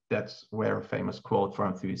accept. That's where a famous quote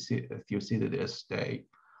from Thucydides,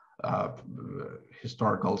 a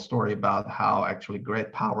historical story about how actually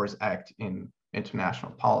great powers act in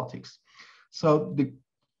international politics. So the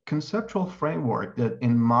conceptual framework that,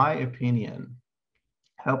 in my opinion,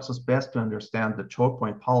 helps us best to understand the choke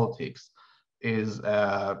point politics is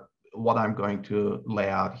what I'm going to lay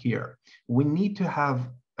out here. We need to have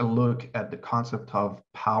a look at the concept of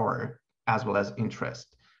power as well as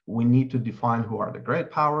interest. We need to define who are the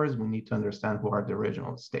great powers. We need to understand who are the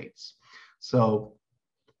regional states. So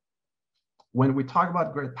when we talk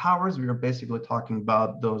about great powers, we are basically talking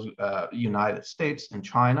about those United States and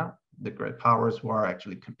China, the great powers who are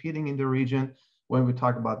actually competing in the region. When we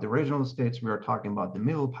talk about the regional states, we are talking about the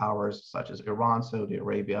middle powers such as Iran, Saudi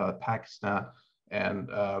Arabia, Pakistan, and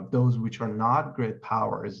those which are not great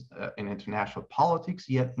powers in international politics,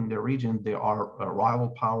 yet in the region, they are rival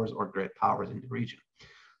powers or great powers in the region.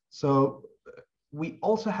 So we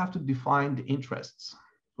also have to define the interests.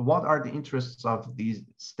 What are the interests of these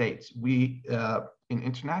states? We, in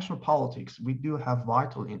international politics, we do have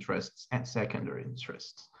vital interests and secondary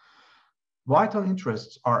interests. Vital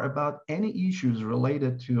interests are about any issues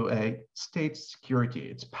related to a state's security,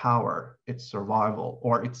 its power, its survival,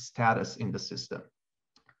 or its status in the system.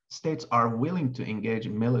 States are willing to engage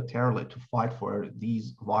militarily to fight for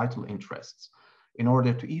these vital interests in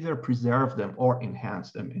order to either preserve them or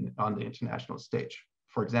enhance them on the international stage.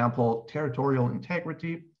 For example, territorial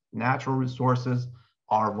integrity, natural resources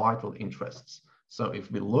are vital interests. So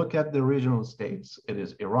if we look at the regional states, it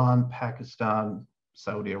is Iran, Pakistan,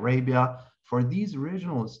 Saudi Arabia. For these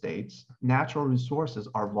regional states, natural resources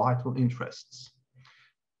are vital interests.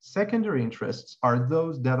 Secondary interests are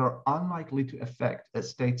those that are unlikely to affect a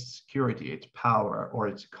state's security, its power, or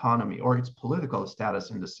its economy, or its political status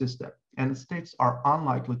in the system. And states are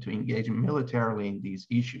unlikely to engage militarily in these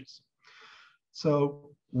issues.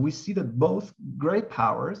 So we see that both great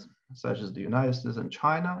powers, such as the United States and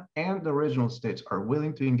China, and the regional states are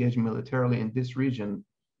willing to engage militarily in this region,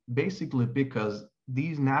 basically because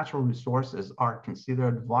these natural resources are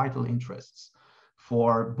considered vital interests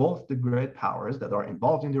for both the great powers that are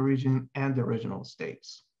involved in the region and the regional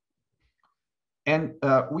states. And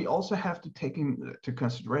we also have to take into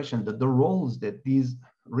consideration that the roles that these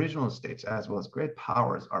regional states as well as great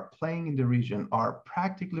powers are playing in the region are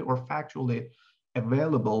practically or factually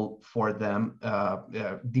available for them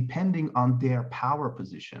depending on their power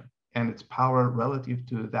position and its power relative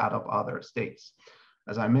to that of other states.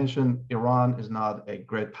 As I mentioned, Iran is not a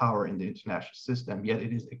great power in the international system, yet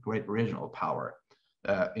it is a great regional power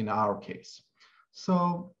in our case.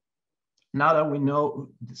 So now that we know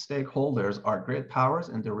the stakeholders are great powers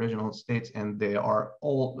in the regional states, and they are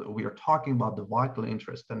all, we are talking about the vital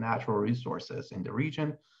interests, the natural resources in the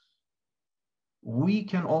region, we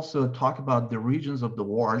can also talk about the regions of the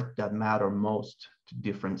world that matter most to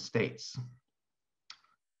different states.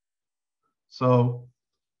 So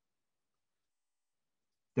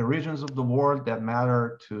the regions of the world that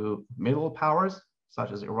matter to middle powers,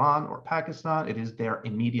 such as Iran or Pakistan, it is their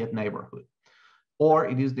immediate neighborhood, or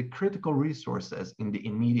it is the critical resources in the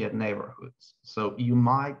immediate neighborhoods. So you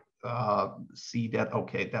might see that,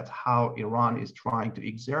 okay, that's how Iran is trying to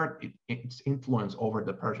exert its influence over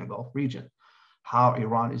the Persian Gulf region. how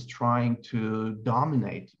Iran is trying to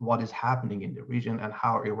dominate what is happening in the region, and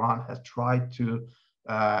how Iran has tried to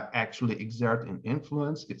actually exert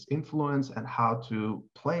its influence, and how to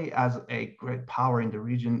play as a great power in the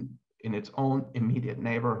region in its own immediate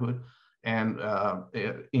neighborhood, and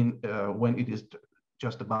when it is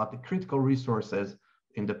just about the critical resources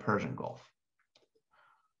in the Persian Gulf.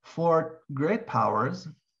 For great powers,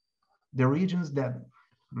 the regions that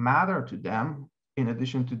matter to them, in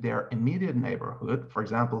addition to their immediate neighborhood, for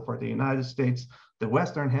example, for the United States, the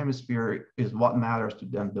Western Hemisphere is what matters to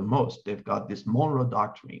them the most. They've got this Monroe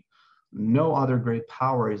Doctrine. No other great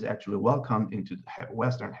power is actually welcomed into the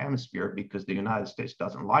Western Hemisphere because the United States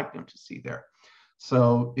doesn't like them to see there.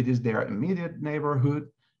 So it is their immediate neighborhood,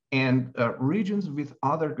 and regions with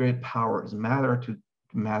other great powers matter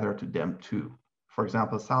to them too. For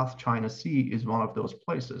example, South China Sea is one of those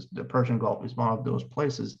places. The Persian Gulf is one of those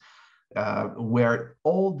places where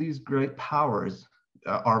all these great powers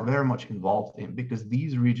are very much involved in, because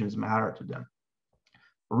these regions matter to them.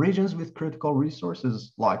 Regions with critical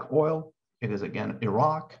resources like oil, it is again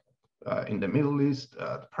Iraq, in the Middle East,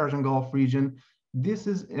 the Persian Gulf region. This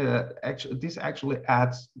actually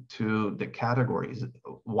adds to the categories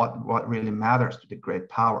what really matters to the great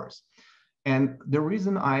powers. And the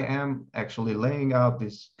reason I am actually laying out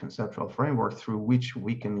this conceptual framework through which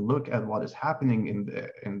we can look at what is happening in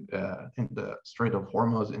the Strait of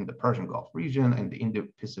Hormuz, in the Persian Gulf region, and the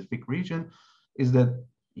Indo-Pacific region, is that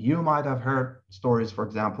you might have heard stories, for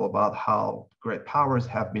example, about how great powers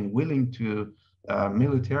have been willing to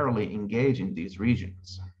militarily engage in these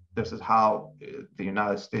regions. This is how the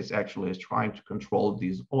United States actually is trying to control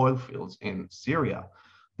these oil fields in Syria.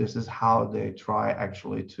 This is how they try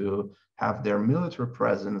actually to have their military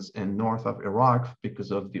presence in north of Iraq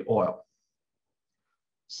because of the oil.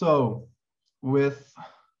 So with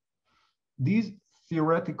these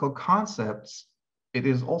theoretical concepts, it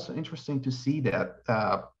is also interesting to see that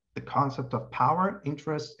the concept of power,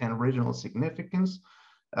 interest, and regional significance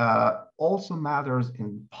also matters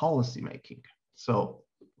in policymaking. So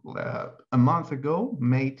a month ago,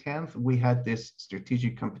 May 10th, we had this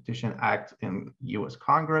Strategic Competition Act in US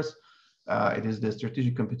Congress. It is the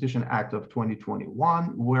Strategic Competition Act of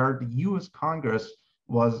 2021, where the US Congress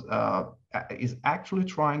is actually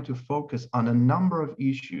trying to focus on a number of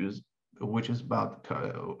issues, which is about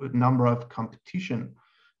a number of competition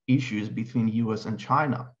issues between US and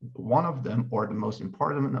China. One of them, or the most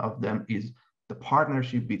important of them, is the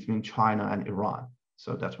partnership between China and Iran.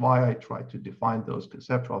 So that's why I try to define those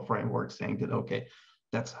conceptual frameworks, saying that, okay,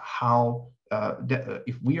 that's how,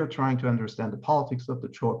 if we are trying to understand the politics of the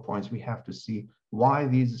choke points, we have to see why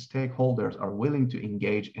these stakeholders are willing to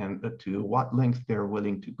engage and to what length they're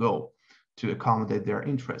willing to go to accommodate their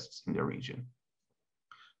interests in the region.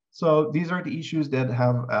 So these are the issues that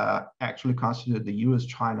have actually constituted the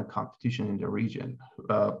US-China competition in the region.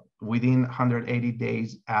 Within 180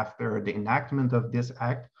 days after the enactment of this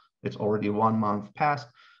act, it's already 1 month past,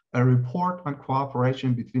 a report on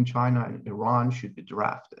cooperation between China and Iran should be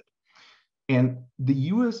drafted. And the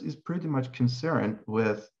US is pretty much concerned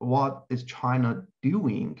with what is China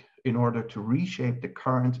doing in order to reshape the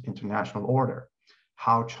current international order,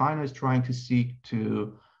 how China is trying to seek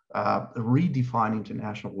to redefine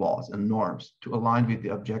international laws and norms to align with the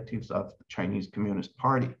objectives of the Chinese Communist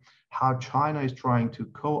Party, how China is trying to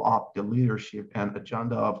co-opt the leadership and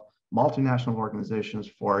agenda of multinational organizations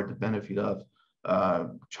for the benefit of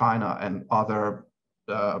China and other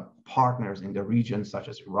partners in the region, such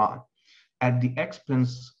as Iran, at the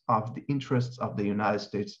expense of the interests of the United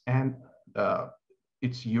States and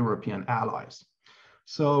its European allies.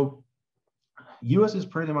 So US is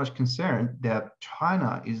pretty much concerned that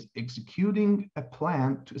China is executing a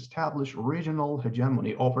plan to establish regional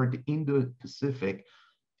hegemony over the Indo-Pacific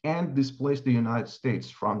and displace the United States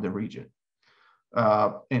from the region.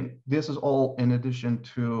 And this is all in addition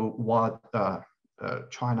to what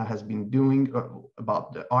China has been doing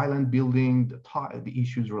about the island building, the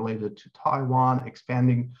issues related to Taiwan,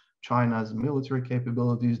 expanding China's military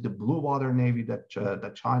capabilities, the blue water navy that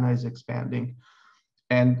China is expanding.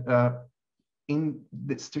 And in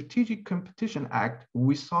the Strategic Competition Act,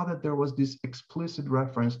 we saw that there was this explicit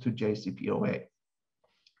reference to JCPOA.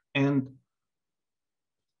 And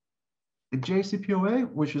the JCPOA,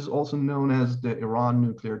 which is also known as the Iran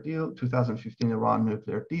nuclear deal, 2015 Iran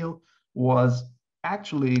nuclear deal, was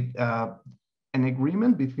actually an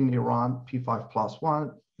agreement between Iran,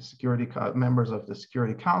 P5+1, members of the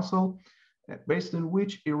Security Council, based on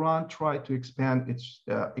which Iran tried to expand its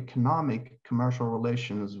economic commercial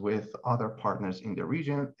relations with other partners in the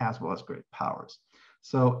region, as well as great powers.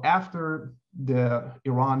 So after the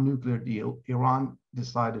Iran nuclear deal, Iran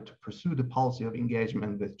decided to pursue the policy of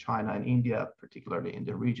engagement with China and India, particularly in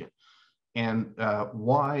the region. And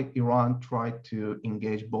why Iran tried to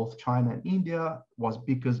engage both China and India was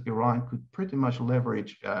because Iran could pretty much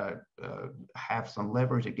leverage, have some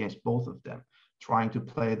leverage against both of them, trying to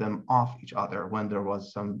play them off each other when there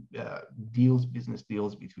was some business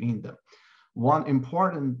deals between them. One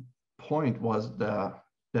important point was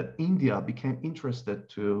that India became interested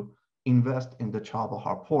to invest in the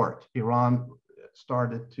Chabahar port. Iran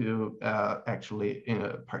started to actually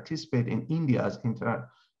participate in India's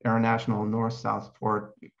international north-south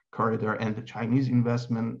port corridor, and the Chinese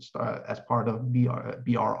investment as part of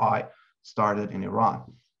BRI started in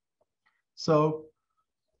Iran. So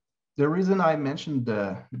the reason I mentioned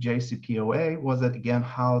the JCPOA was that, again,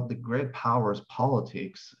 how the great powers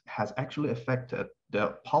politics has actually affected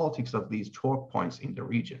the politics of these choke points in the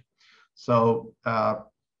region. So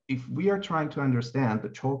if we are trying to understand the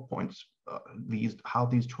choke points, how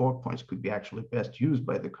these choke points could be actually best used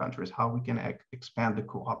by the countries, how we can expand the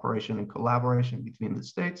cooperation and collaboration between the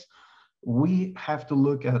states, we have to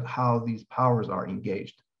look at how these powers are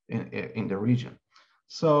engaged in the region.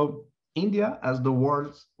 So India, as the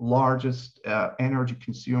world's largest energy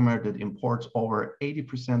consumer that imports over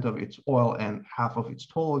 80% of its oil and half of its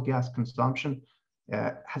total gas consumption,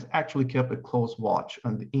 has actually kept a close watch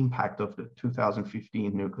on the impact of the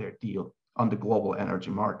 2015 nuclear deal on the global energy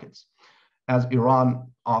markets. As Iran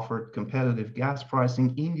offered competitive gas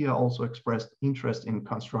pricing, India also expressed interest in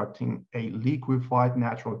constructing a liquefied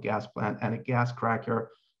natural gas plant and a gas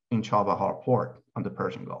cracker in Chabahar port on the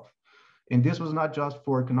Persian Gulf. And this was not just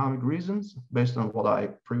for economic reasons, based on what I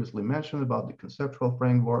previously mentioned about the conceptual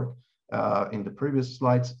framework in the previous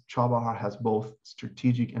slides. Chabahar has both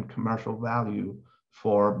strategic and commercial value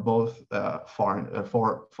for both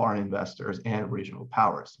foreign investors and regional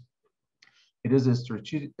powers. It is a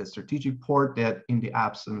strategic port that, in the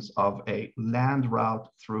absence of a land route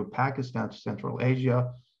through Pakistan to Central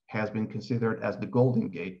Asia, has been considered as the Golden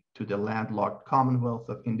Gate to the landlocked Commonwealth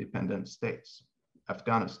of Independent States,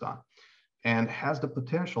 Afghanistan, and has the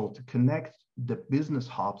potential to connect the business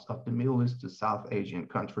hubs of the Middle East to South Asian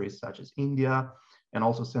countries such as India and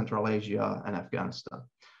also Central Asia and Afghanistan.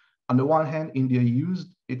 On the one hand, India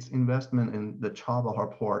used its investment in the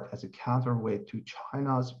Chabahar port as a counterweight to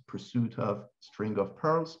China's pursuit of string of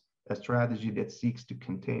pearls, a strategy that seeks to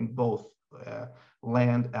contain both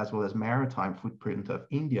land as well as maritime footprint of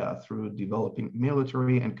India through developing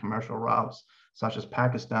military and commercial routes, such as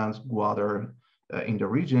Pakistan's Gwadar in the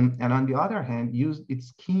region, and on the other hand, used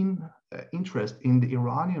its keen interest in the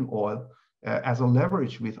Iranian oil as a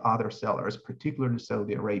leverage with other sellers, particularly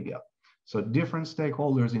Saudi Arabia. So different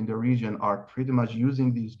stakeholders in the region are pretty much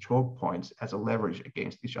using these choke points as a leverage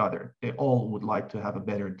against each other. They all would like to have a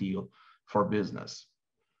better deal for business.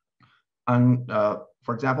 And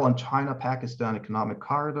for example, on China-Pakistan Economic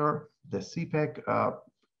Corridor, the CPEC,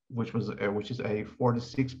 which is a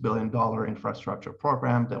 $46 billion infrastructure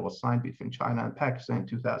program that was signed between China and Pakistan in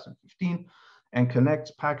 2015 and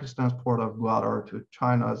connects Pakistan's port of Gwadar to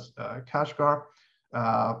China's Kashgar.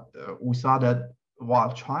 We saw that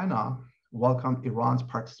while China welcomed Iran's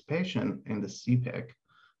participation in the CPEC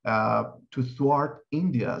to thwart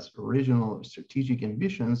India's regional strategic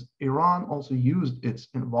ambitions, Iran also used its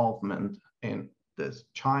involvement in this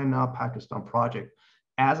China-Pakistan project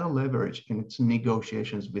as a leverage in its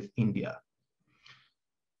negotiations with India.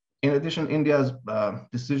 In addition, India's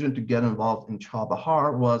decision to get involved in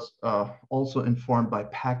Chabahar was also informed by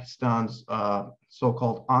Pakistan's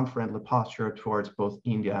so-called unfriendly posture towards both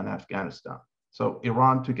India and Afghanistan. So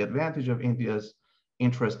Iran took advantage of India's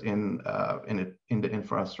interest in the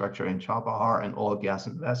infrastructure in Chabahar and oil gas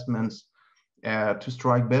investments to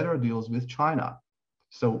strike better deals with China.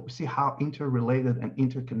 So see how interrelated and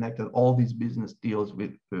interconnected all these business deals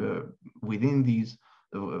within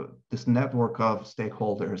this network of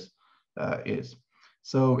stakeholders is.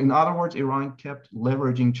 So in other words, Iran kept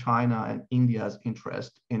leveraging China and India's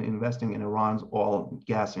interest in investing in Iran's oil and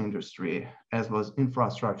gas industry, as well as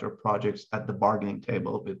infrastructure projects at the bargaining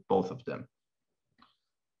table with both of them.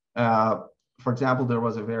 For example, there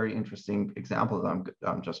was a very interesting example that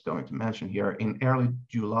I'm just going to mention here. In early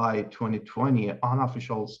July 2020,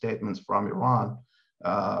 unofficial statements from Iran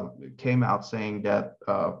came out saying that,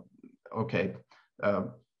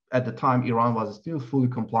 at the time, Iran was still fully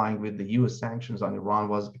complying with the US sanctions on Iran,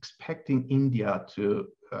 was expecting India to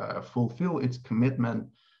fulfill its commitment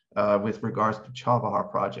with regards to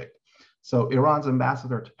Chabahar project. So Iran's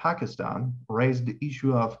ambassador to Pakistan raised the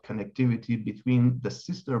issue of connectivity between the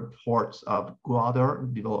sister ports of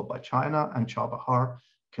Gwadar, developed by China, and Chahbahar,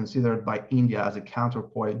 considered by India as a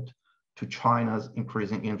counterpoint to China's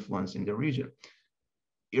increasing influence in the region.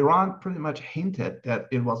 Iran pretty much hinted that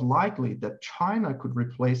it was likely that China could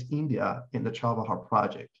replace India in the Chabahar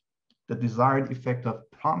project. The desired effect of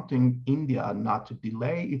prompting India not to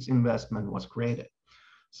delay its investment was created.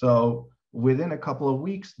 So within a couple of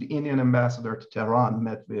weeks, the Indian ambassador to Tehran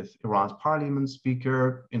met with Iran's parliament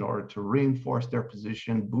speaker in order to reinforce their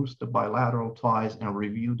position, boost the bilateral ties, and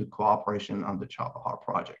review the cooperation on the Chabahar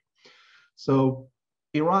project. So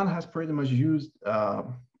Iran has pretty much used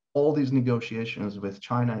all these negotiations with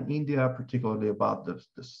China and India, particularly about the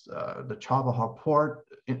Chabahar port,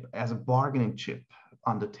 as a bargaining chip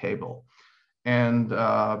on the table. And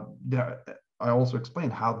I also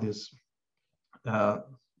explained how this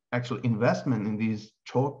actual investment in these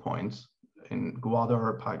choke points in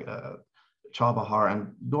Gwadar, Chahbahar,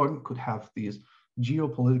 and Duqm could have these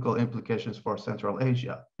geopolitical implications for Central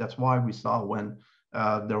Asia. That's why we saw when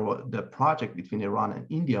the project between Iran and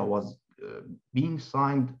India was being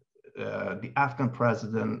signed, the Afghan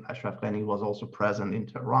president, Ashraf Ghani, was also present in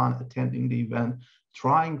Tehran, attending the event,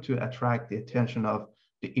 trying to attract the attention of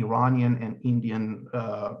the Iranian and Indian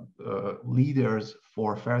leaders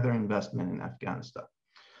for further investment in Afghanistan.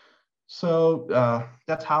 So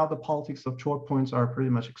that's how the politics of choke points are pretty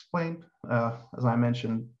much explained, as I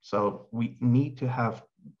mentioned. So we need to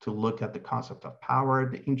look at the concept of power,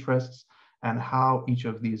 the interests, and how each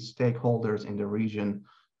of these stakeholders in the region,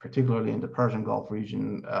 particularly in the Persian Gulf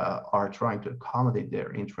region, are trying to accommodate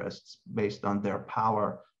their interests based on their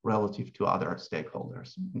power relative to other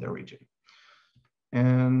stakeholders in the region.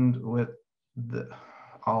 And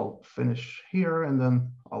I'll finish here, and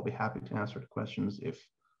then I'll be happy to answer the questions if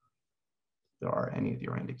there are any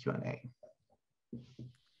during the Q&A.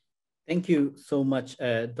 Thank you so much,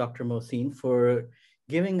 Dr. Mohsin, for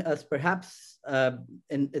giving us perhaps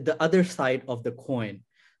the other side of the coin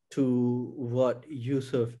to what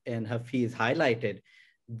Yusuf and Hafiz highlighted,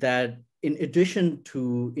 that in addition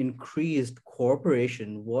to increased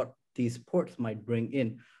cooperation, what these ports might bring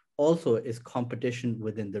in also is competition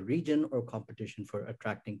within the region or competition for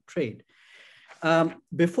attracting trade.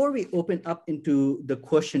 Before we open up into the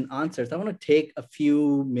question answers, I want to take a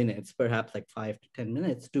few minutes, perhaps like 5 to 10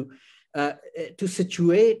 minutes, to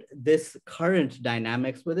situate this current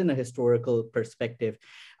dynamics within a historical perspective.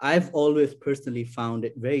 I've always personally found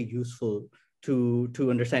it very useful to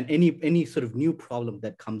understand any sort of new problem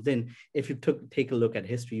that comes in. If you take a look at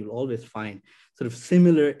history, you'll always find sort of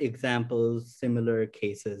similar examples, similar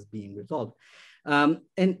cases being resolved.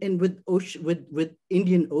 And with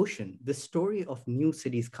Indian Ocean, the story of new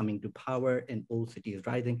cities coming to power and old cities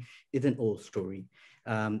rising is an old story.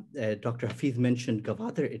 Dr. Hafiz mentioned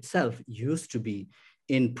Gwadar itself used to be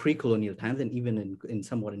in pre-colonial times and even in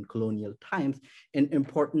somewhat in colonial times, an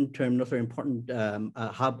important terminus or important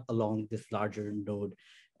hub along this larger node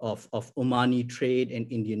of Omani trade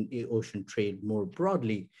and Indian Ocean trade more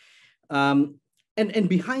broadly. And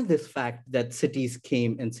behind this fact that cities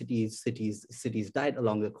came and cities died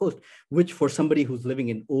along the coast, which for somebody who's living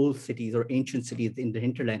in old cities or ancient cities in the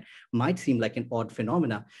hinterland might seem like an odd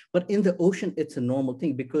phenomena, but in the ocean, it's a normal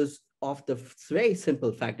thing because of the very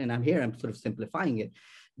simple fact, and I'm sort of simplifying it,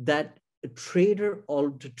 that the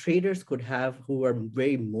traders could have, who are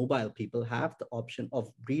very mobile people, have the option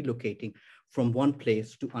of relocating from one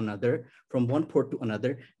place to another, from one port to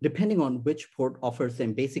another, depending on which port offers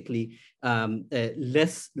them basically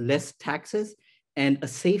less taxes and a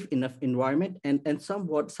safe enough environment and some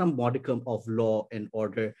modicum of law and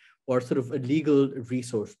order or sort of a legal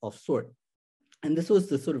resource of sort. And this was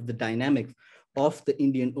the sort of the dynamics of the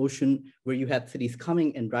Indian Ocean, where you had cities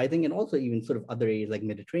coming and rising, and also even sort of other areas like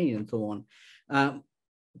Mediterranean and so on.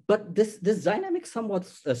 But this dynamic somewhat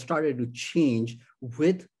started to change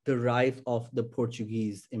with the rise of the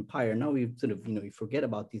Portuguese Empire. Now we've sort of, we forget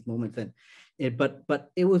about these moments,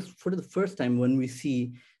 but it was for the first time when we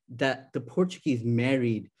see that the Portuguese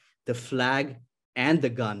married the flag and the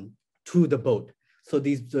gun to the boat. So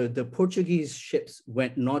the Portuguese ships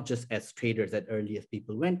went not just as traders at earliest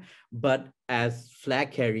people went, but as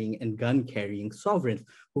flag carrying and gun carrying sovereigns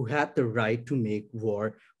who had the right to make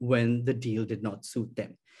war when the deal did not suit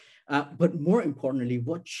them. But more importantly,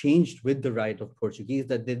 what changed with the rise of Portuguese,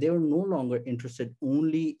 that they were no longer interested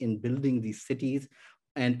only in building these cities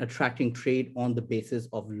and attracting trade on the basis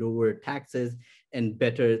of lower taxes and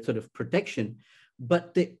better sort of protection,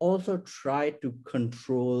 but they also tried to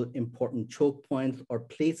control important choke points or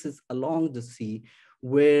places along the sea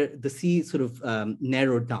where the sea sort of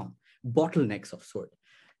narrowed down, bottlenecks of sort.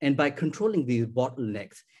 And by controlling these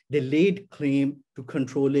bottlenecks, they laid claim to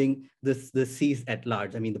controlling the seas at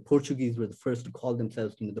large. I mean, the Portuguese were the first to call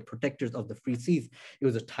themselves, the protectors of the free seas. It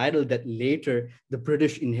was a title that later the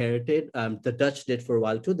British inherited. The Dutch did for a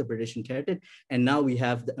while too, the British inherited. And now we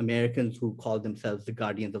have the Americans who call themselves the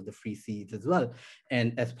guardians of the free seas as well.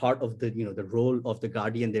 And as part of the role of the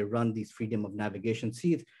guardian, they run these freedom of navigation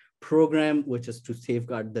seas program, which is to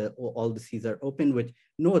safeguard all the seas are open, which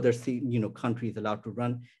no other country is allowed to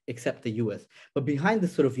run except the US. But behind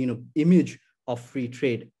this sort of image of free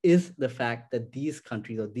trade is the fact that these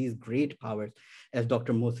countries, or these great powers, as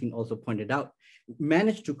Dr. Mohsin also pointed out,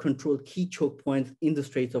 managed to control key choke points in the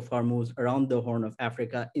Straits of Hormuz, around the Horn of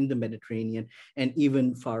Africa, in the Mediterranean, and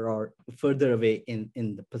even further away in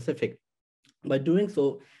the Pacific. By doing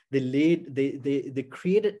so, they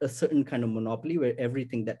created a certain kind of monopoly where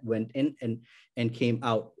everything that went in and came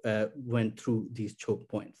out went through these choke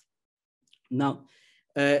points. Now,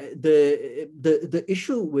 the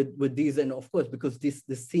issue with these, and of course, because this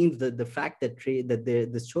seems the fact that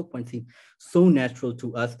this choke point seems so natural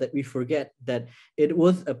to us that we forget that it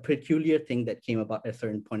was a peculiar thing that came about at a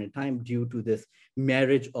certain point in time due to this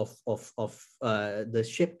marriage of the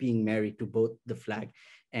ship being married to both the flag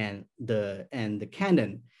and the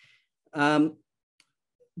cannon.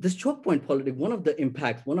 This choke point politic, one of the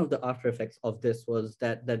impacts, one of the after effects of this was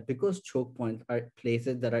that because choke points are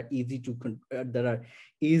places that are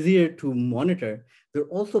easier to monitor, they're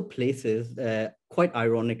also places, quite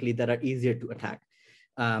ironically, that are easier to attack.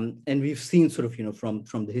 And we've seen sort of,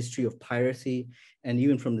 from the history of piracy and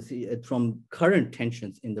even from current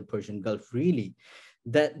tensions in the Persian Gulf, really,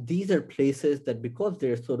 that these are places that, because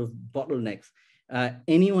they're sort of bottlenecks,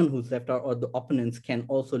 anyone who's left out, or the opponents, can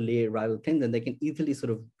also lay rival claims, and they can easily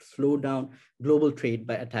sort of slow down global trade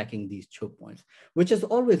by attacking these choke points, which has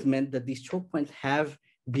always meant that these choke points have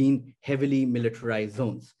been heavily militarized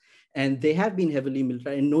zones. And they have been heavily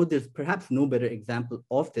militarized, and there's perhaps no better example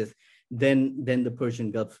of this than the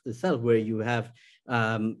Persian Gulf itself, where you have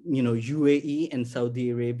UAE and Saudi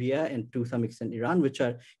Arabia, and to some extent Iran, which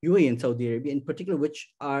are UAE and Saudi Arabia in particular,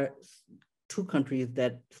 which are two countries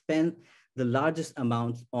that spend the largest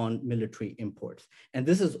amounts on military imports. And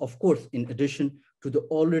this is, of course, in addition to the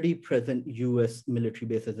already present US military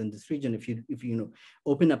bases in this region. If you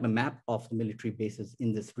open up a map of the military bases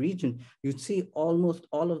in this region, you'd see almost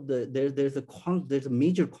all of there's a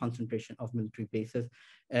major concentration of military bases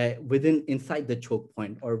inside the choke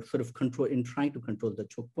point, or sort of trying to control the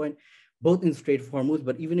choke point, both in Strait of Hormuz,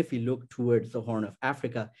 but even if we look towards the Horn of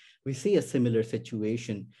Africa, we see a similar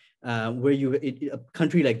situation where a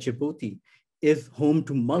country like Djibouti is home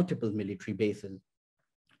to multiple military bases.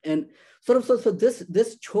 And so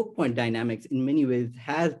this choke point dynamics in many ways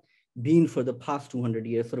has been, for the past 200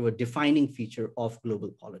 years, sort of a defining feature of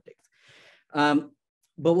global politics.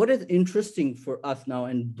 But what is interesting for us now,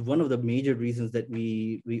 and one of the major reasons that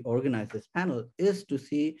we organize this panel, is to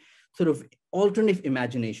see sort of alternative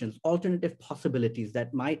imaginations, alternative possibilities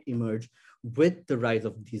that might emerge with the rise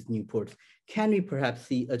of these new ports. Can we perhaps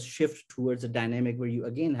see a shift towards a dynamic where you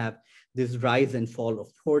again have this rise and fall of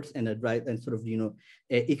ports, and a rise and sort of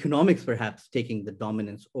economics perhaps taking the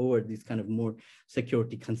dominance over these kind of more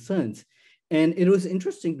security concerns? And it was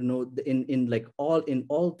interesting to note in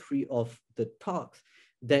all three of the talks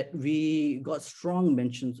that we got strong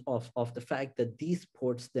mentions of the fact that these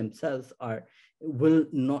ports themselves will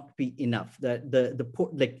not be enough. That the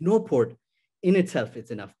port, like no port in itself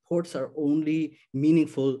is enough. Ports are only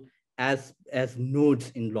meaningful as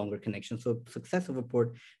nodes in longer connections. So success of a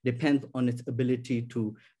port depends on its ability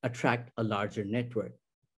to attract a larger network.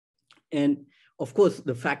 And of course,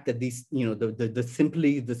 the fact that these,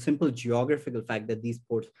 the simple geographical fact that these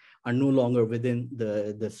ports are no longer within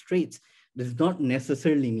the straits does not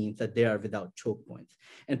necessarily mean that they are without choke points.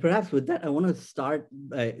 And perhaps with that, I want to start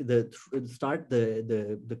the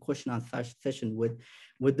question and answer session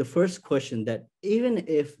with the first question, that even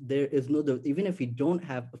if we don't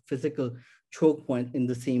have a physical choke point in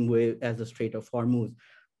the same way as the Strait of Hormuz,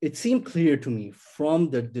 it seemed clear to me from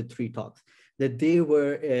the three talks that they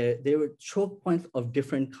were choke points of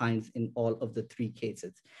different kinds in all of the three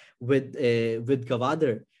cases. With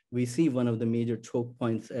Gwadar, we see one of the major choke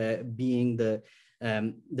points being the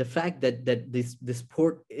fact that this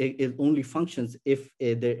port only functions if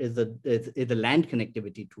there is a land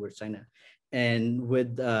connectivity towards China. And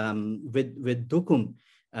with Duqm,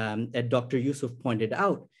 as Dr. Yusuf pointed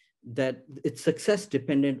out, that its success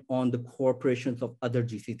dependent on the cooperations of other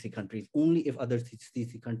GCC countries. Only if other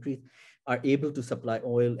GCC countries are able to supply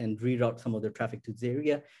oil and reroute some of their traffic to this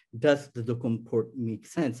area does the Duqm port make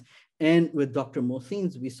sense. And with Dr.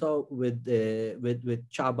 Mohsin's, we saw with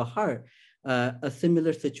Chahbahar, a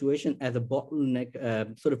similar situation as a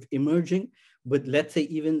bottleneck sort of emerging, but let's say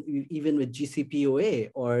even with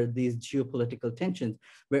GCPOA or these geopolitical tensions,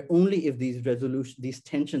 where only if these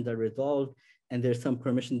tensions are resolved and there's some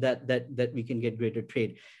permission that we can get greater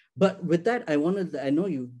trade. But with that, I know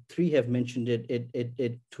you three have mentioned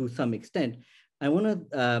it to some extent. I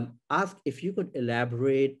want to ask if you could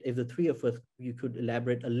elaborate, if the three of us, you could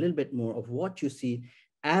elaborate a little bit more of what you see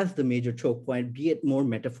as the major choke point, be it more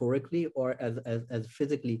metaphorically or as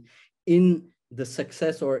physically, in the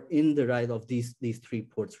success or in the rise of these three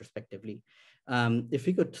ports respectively. If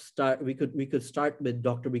we could start, we could start with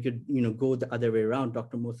Dr. We could go the other way around.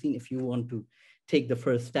 Dr. Mohsin, if you want to take the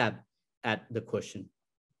first stab at the question.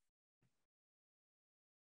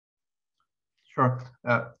 Sure.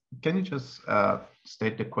 Can you just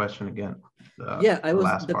state the question again? Yeah,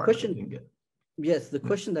 Yes, the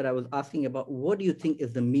question that I was asking about, what do you think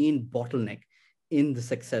is the main bottleneck in the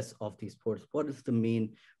success of these ports? What is the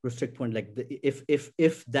main restrict point? Like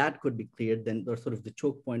if that could be cleared, then there's sort of the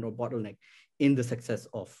choke point or bottleneck in the success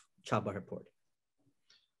of Chahbahar port.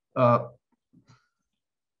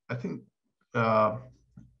 I think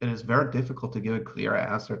it is very difficult to give a clear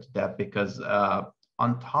answer to that because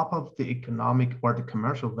on top of the economic or the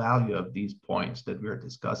commercial value of these points that we're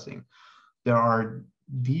discussing, there are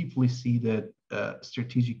deeply seated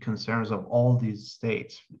strategic concerns of all these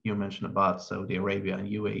states. You mentioned about Saudi Arabia and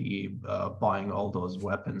UAE buying all those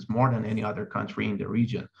weapons more than any other country in the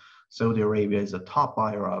region. Saudi Arabia is a top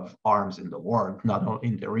buyer of arms in the world, not only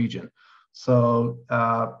in the region. So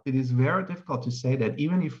it is very difficult to say that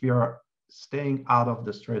even if we are staying out of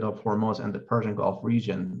the Strait of Hormuz and the Persian Gulf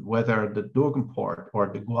region, whether the Duqm port or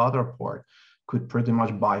the Gwadar port could pretty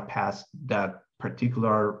much bypass that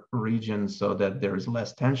particular region so that there is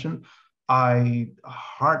less tension, I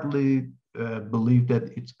hardly believe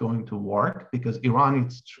that it's going to work because Iran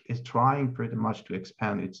is trying pretty much to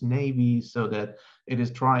expand its navy, so that it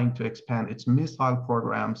is trying to expand its missile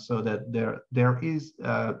program, so that there is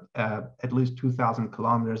at least 2,000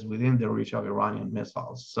 kilometers within the reach of Iranian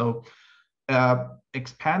missiles. So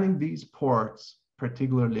expanding these ports,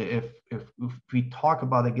 particularly if we talk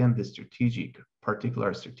about, again, the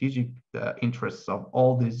particular strategic interests of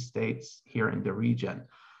all these states here in the region,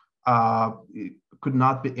 it could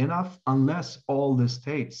not be enough unless all the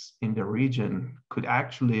states in the region could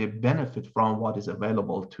actually benefit from what is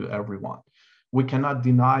available to everyone. We cannot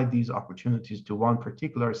deny these opportunities to one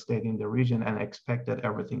particular state in the region and expect that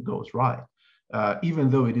everything goes right. Even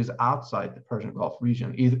though it is outside the Persian Gulf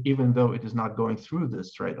region, even though it is not going through the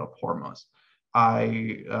Strait of Hormuz.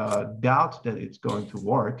 I doubt that it's going to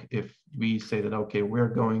work if we say that, okay, we're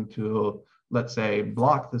going to, let's say,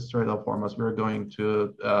 block the Strait of Hormuz, we're going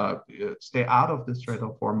to stay out of the Strait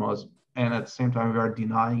of Hormuz, and at the same time, we are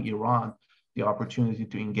denying Iran the opportunity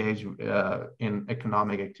to engage in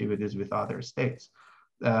economic activities with other states.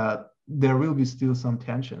 There will be still some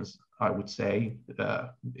tensions, I would say,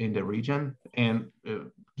 in the region. And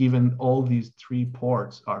given all these three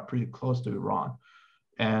ports are pretty close to Iran,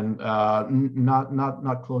 and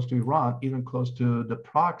not close to Iran, even close to the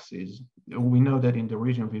proxies. We know that in the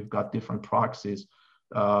region, we've got different proxies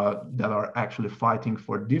that are actually fighting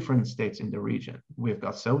for different states in the region. We've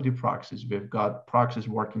got Saudi proxies, we've got proxies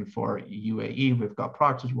working for UAE, we've got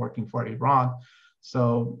proxies working for Iran.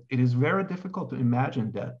 So it is very difficult to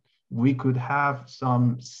imagine that we could have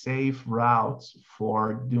some safe routes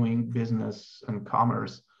for doing business and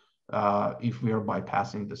commerce if we are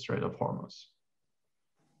bypassing the Strait of Hormuz.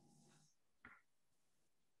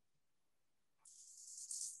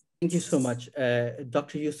 Thank you so much.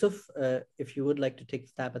 Dr. Yusuf, if you would like to take a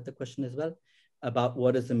stab at the question as well, about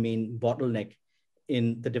what is the main bottleneck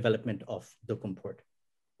in the development of the Duqm port.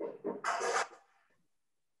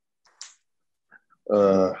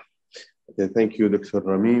 Okay, thank you, Dr.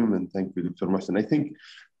 Ramim, and thank you, Dr. Mohsen. I think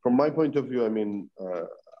from my point of view, I'll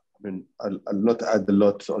not add a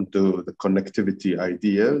lot onto the connectivity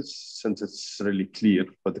ideas since it's really clear,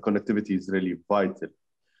 but the connectivity is really vital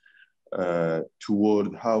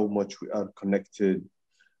toward how much we are connected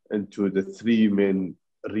into the three main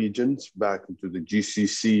regions, back into the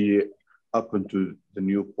GCC, up into the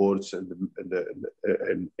new ports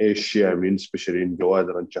in Asia, especially in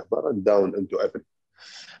Gwadar and Chahbahar, and down into Africa.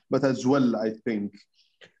 But as well, I think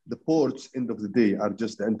the ports, end of the day, are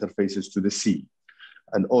just the interfaces to the sea.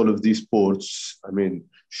 And all of these ports,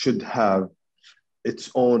 should have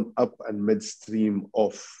its own up and midstream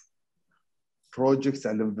of projects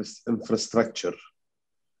and infrastructure,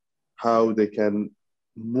 how they can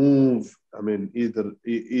move, either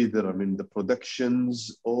the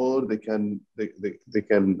productions, or they can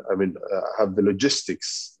have the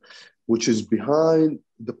logistics which is behind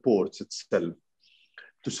the ports itself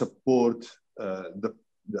to support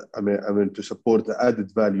to support the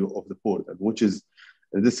added value of the port, and which is,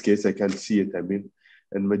 in this case, I can see it. I mean,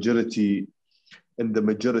 in the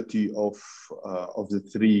majority of the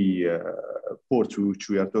three ports which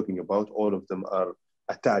we are talking about, all of them are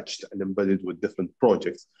attached and embedded with different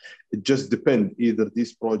projects. It just depends. Either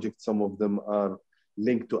these projects, some of them are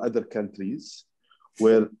linked to other countries,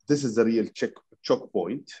 where this is a real choke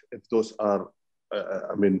point, if those are,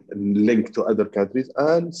 linked to other countries,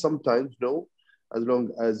 and sometimes no, as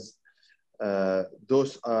long as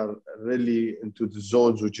those are really into the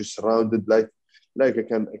zones which is surrounded, like I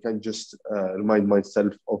can just remind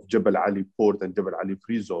myself of Jebel Ali port and Jebel Ali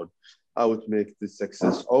free zone, how it makes the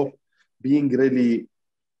success of being really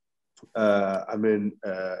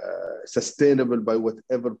sustainable by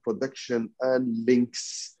whatever production and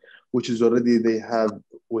links which is already they have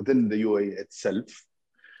within the UAE itself.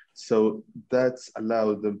 So that's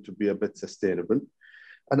allowed them to be a bit sustainable.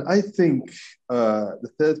 And I think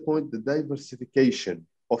the third point, the diversification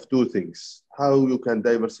of two things, how you can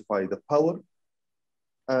diversify the power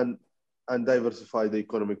and diversify the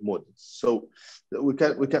economic models. So we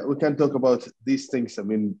can talk about these things, I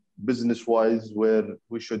mean, business-wise, where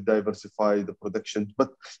we should diversify the production, but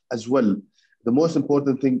as well, the most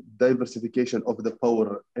important thing, diversification of the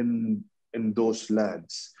power in those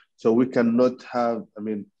lands. So we cannot have,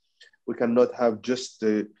 we cannot have just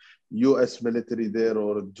the US military there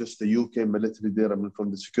or just the UK military there,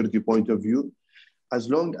 from the security point of view. As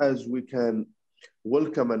long as we can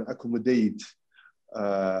welcome and accommodate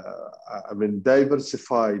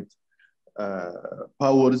diversified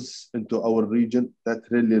powers into our region, that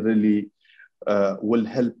really will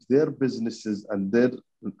help their businesses and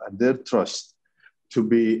their trust to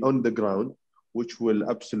be on the ground, which will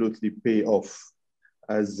absolutely pay off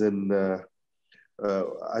as a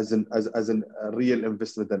real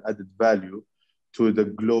investment and added value to the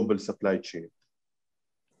global supply chain.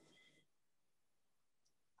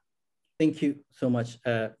 Thank you so much,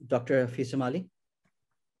 Dr. Hisam Ali.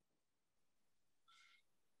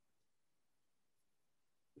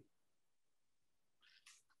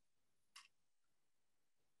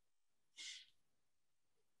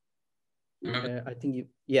 I think you,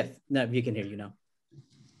 yes, no, we can hear you now.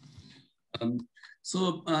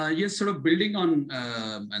 Yes, sort of building on,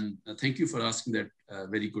 and thank you for asking that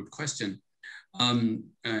very good question. And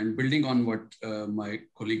building on what my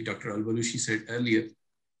colleague Dr. Al-Balushi said earlier,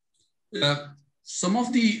 some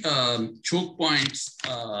of the choke points,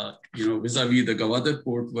 vis-a-vis the Gwadar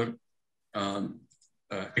port were,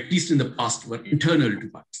 at least in the past, were internal to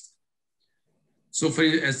Pakistan. So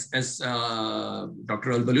as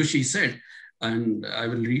Dr. Al-Balushi said, and I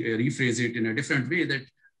will rephrase it in a different way, that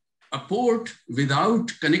a port without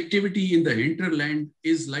connectivity in the hinterland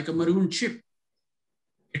is like a maroon ship.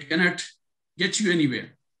 It cannot get you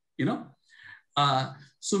anywhere,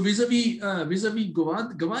 So vis-a-vis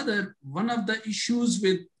Gwadar, one of the issues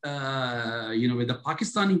with, with the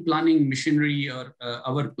Pakistani planning machinery or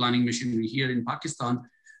our planning machinery here in Pakistan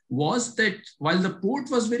was that while the port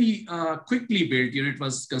was very quickly built, it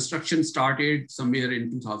was construction started somewhere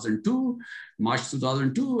in 2002, March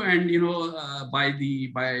 2002, and by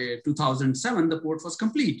 2007 the port was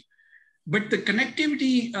complete. But the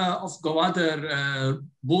connectivity of Gwadar,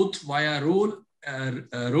 both via road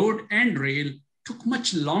and rail, took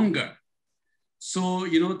much longer. So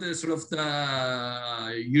the sort of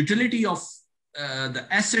the utility of the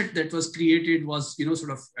asset that was created was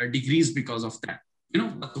sort of decreased because of that.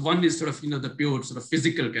 But one is sort of, the pure sort of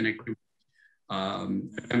physical connectivity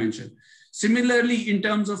that I mentioned. Similarly, in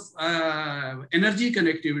terms of energy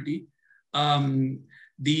connectivity,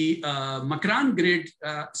 the Makran grid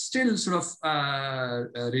still sort of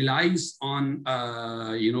relies on,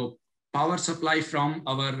 power supply from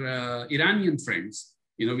our Iranian friends.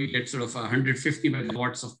 We get sort of 150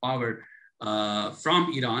 megawatts of power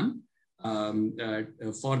from Iran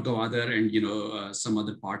for Gwadar and, some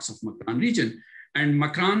other parts of Makran region. And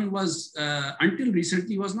Makran was, until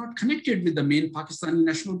recently, was not connected with the main Pakistani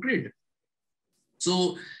national grid.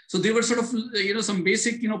 So there were sort of, some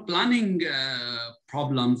basic, planning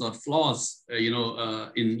problems or flaws, in,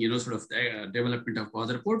 sort of the development of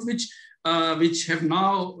Gwadar port, which have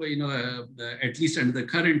now, at least under the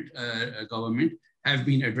current government, have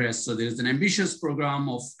been addressed. So there is an ambitious program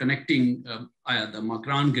of connecting the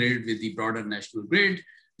Makran grid with the broader national grid.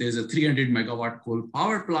 There's a 300 megawatt coal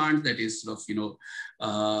power plant that is sort of,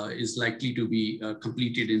 is likely to be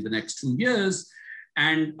completed in the next 2 years.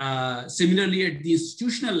 And similarly, at the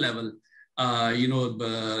institutional level,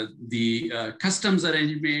 the customs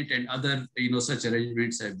arrangement and other, such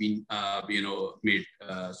arrangements have been, made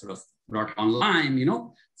sort of brought online,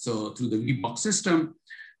 so through the VBOX system.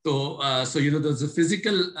 So, there's a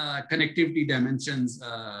physical connectivity dimensions,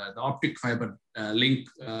 the optic fiber link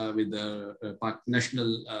with the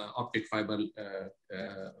national optic fiber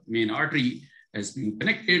main artery has been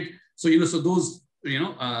connected. So, so those,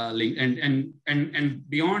 link and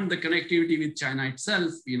beyond the connectivity with China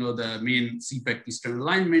itself, the main CPEC Eastern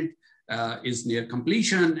alignment is near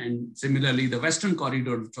completion. And similarly, the Western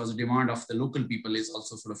corridor, which was a demand of the local people, is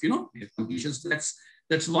also sort of, near completion. So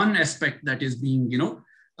that's one aspect that is being,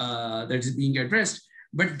 addressed.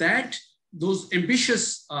 But those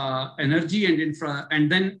ambitious energy and infra, and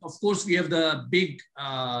then of course we have the big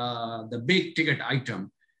ticket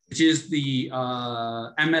item, which is the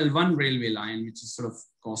ML1 railway line, which is sort of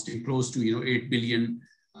costing close to $8 billion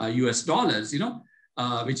US,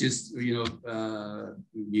 which is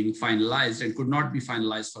being finalized and could not be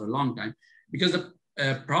finalized for a long time, because the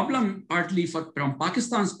problem partly from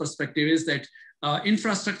Pakistan's perspective is that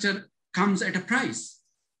infrastructure comes at a price.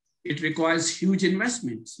 It requires huge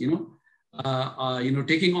investments, taking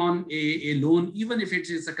on a loan, even if it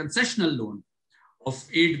is a concessional loan of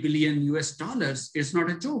 $8 billion US, is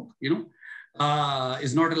not a joke,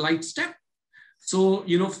 is not a light step. So,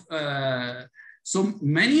 so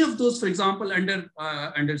many of those, for example, under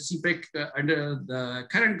CPEC, under the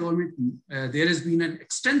current government, there has been an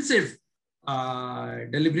extensive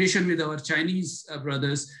deliberation with our Chinese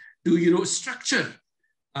brothers to, structure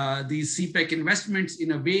these CPEC investments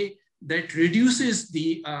in a way that reduces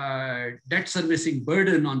the debt servicing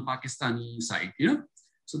burden on Pakistani side,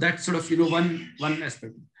 So that's sort of, one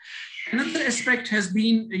aspect. Another aspect has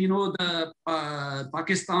been, the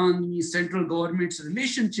Pakistani central government's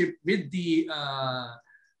relationship with the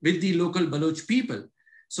local Baloch people.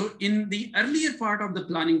 So in the earlier part of the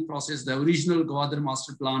planning process, the original Gwadar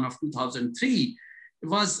master plan of 2003, it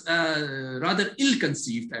was rather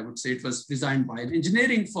ill-conceived, I would say. It was designed by an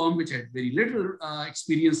engineering firm which had very little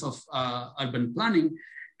experience of urban planning.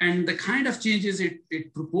 And the kind of changes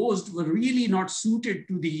it proposed were really not suited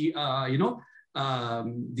to the,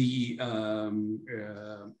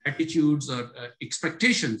 attitudes or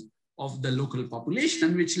expectations of the local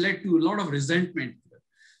population, which led to a lot of resentment.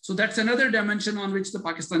 So that's another dimension on which the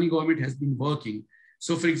Pakistani government has been working.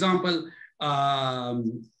 So for example,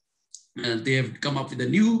 they have come up with a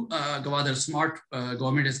new Gwadar Smart,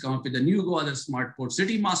 government has come up with a new Gwadar Smart Port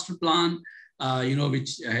City Master Plan,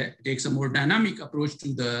 which takes a more dynamic approach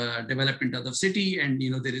to the development of the city. And,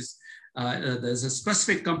 there's a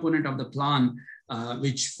specific component of the plan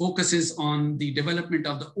which focuses on the development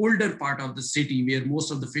of the older part of the city where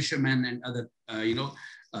most of the fishermen and other,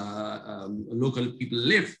 local people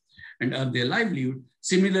live and earn their livelihood.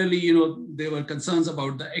 Similarly, there were concerns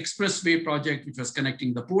about the expressway project, which was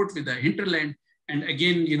connecting the port with the hinterland. And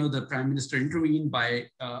again, the Prime Minister intervened by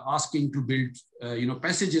asking to build,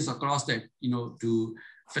 passages across that, to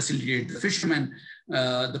facilitate the fishermen.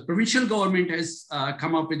 The provincial government has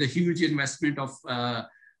come up with a huge investment of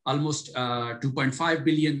almost 2.5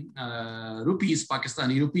 billion rupees,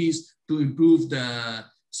 Pakistani rupees, to improve the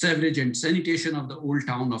sewerage and sanitation of the old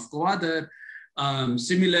town of Gwadar.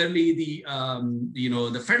 Similarly, the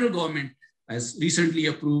federal government has recently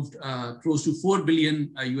approved close to $4 billion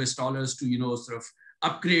US to, sort of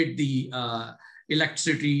upgrade the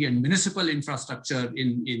electricity and municipal infrastructure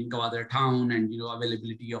in Gwadar town and,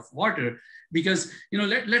 availability of water. Because,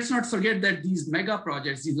 let's not forget that these mega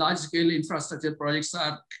projects, these large scale infrastructure projects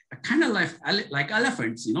are kind of like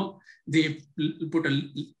elephants, they put a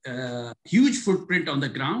huge footprint on the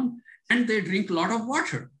ground and they drink a lot of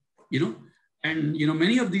water, And,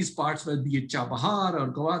 many of these parts, whether be it Chahbahar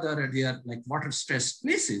or Gwadar, they are like water stressed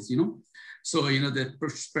places, So, the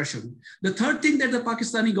pressure. The third thing that the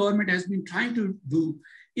Pakistani government has been trying to do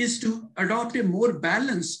is to adopt a more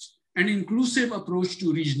balanced and inclusive approach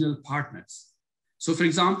to regional partners. So, for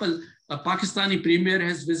example, a Pakistani premier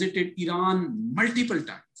has visited Iran multiple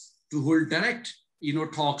times to hold direct,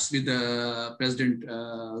 talks with President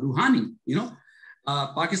Rouhani,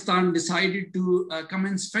 Pakistan decided to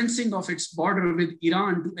commence fencing of its border with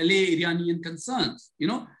Iran to allay Iranian concerns,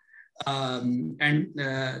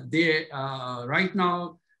 right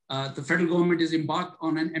now, the federal government is embarked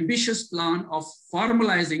on an ambitious plan of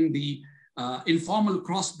formalizing the informal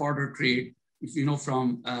cross-border trade,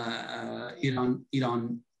 from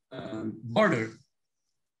Iran border.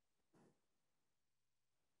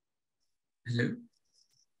 Hello.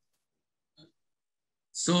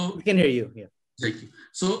 So we can hear you. Yeah. Thank you.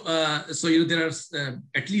 So, there are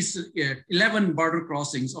at least 11 border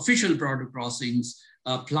crossings, official border crossings,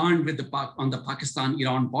 planned with on the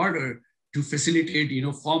Pakistan-Iran border to facilitate,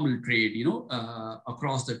 formal trade,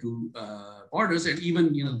 across the two borders, and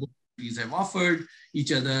even, both countries have offered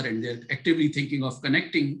each other, and they're actively thinking of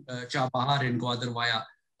connecting Chahbahar and Gwadar via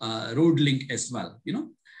road link as well,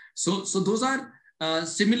 So those are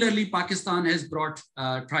similarly, Pakistan has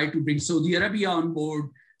tried to bring Saudi Arabia on board.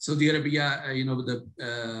 Saudi Arabia,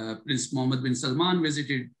 Prince Mohammed bin Salman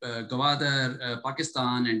visited Gwadar,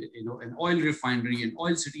 Pakistan, and an oil refinery and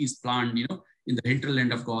oil city is planned, in the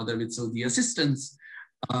hinterland of Gwadar with Saudi assistance.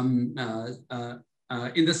 In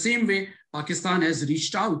the same way, Pakistan has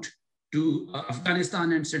reached out to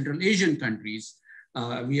Afghanistan and Central Asian countries.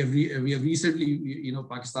 We have recently,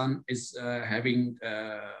 Pakistan is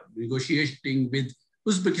negotiating with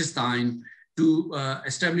Uzbekistan to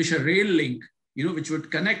establish a rail link, which would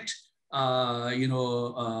connect,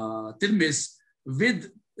 Tirmiz with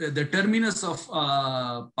the terminus of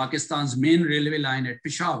Pakistan's main railway line at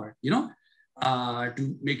Peshawar, to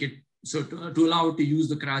make it to allow it to use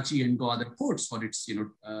the Karachi and Gwadar ports for its,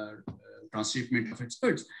 transshipment of its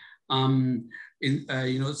goods. So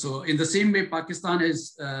in the same way, Pakistan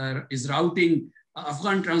is routing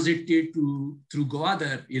Afghan transit trade through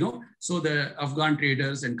Gwadar, so the Afghan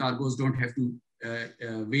traders and cargoes don't have to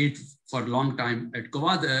wait for a long time at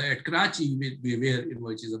Gwadar, at Karachi,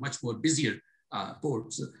 which is a much more busier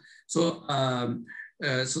port. So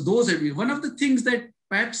those are one of the things that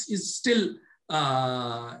perhaps is still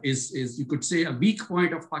is you could say a weak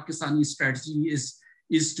point of Pakistani strategy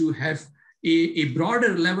is to have a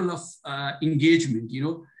broader level of engagement,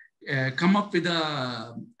 come up with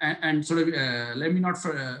and sort of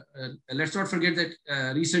let's not forget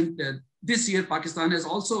that this year Pakistan has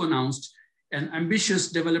also announced an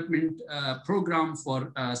ambitious development program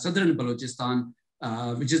for southern Balochistan,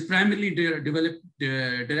 which is primarily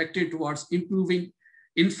directed towards improving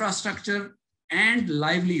infrastructure and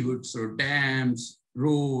livelihoods, so dams,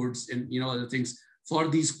 roads, and other things for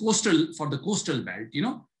the coastal belt,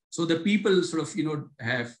 so the people sort of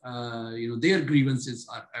have their grievances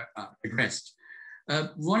are addressed.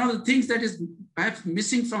 One of the things that is perhaps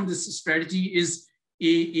missing from this strategy is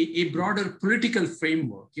a broader political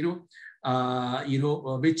framework,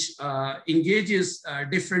 which engages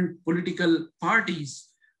different political parties,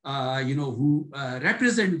 who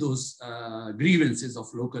represent those grievances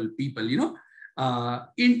of local people,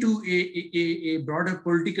 into a broader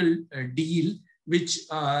political deal, which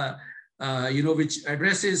which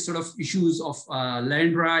addresses sort of issues of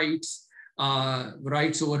land rights,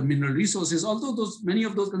 rights over mineral resources. Although many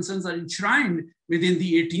of those concerns are enshrined within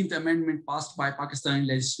the 18th Amendment passed by Pakistani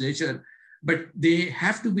legislature, but they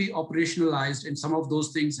have to be operationalized, and some of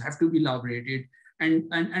those things have to be elaborated,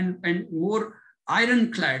 and more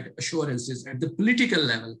ironclad assurances at the political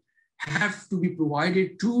level have to be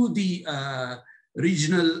provided to the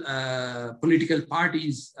regional political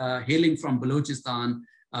parties hailing from Balochistan,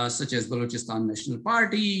 such as Balochistan National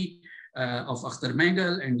Party of Akhtar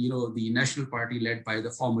Mengal, and the National Party led by the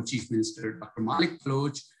former Chief Minister Dr. Malik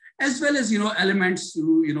Baloch, as well as elements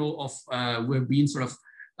who who have been sort of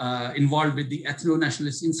involved with the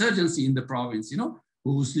ethno-nationalist insurgency in the province,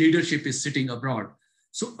 whose leadership is sitting abroad.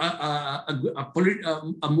 So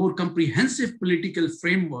a more comprehensive political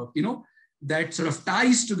framework, that sort of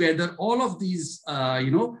ties together all of these,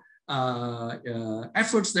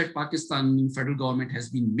 efforts that Pakistan federal government has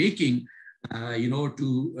been making,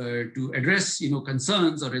 to address,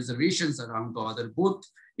 concerns or reservations around Gwadar, both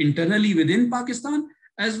internally within Pakistan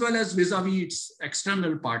as well as vis-a-vis its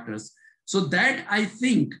external partners. So that, I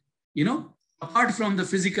think, apart from the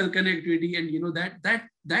physical connectivity, and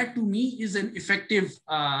that to me is an effective,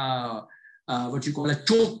 what you call a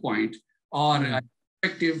choke point, or an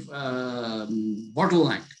effective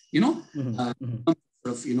bottleneck,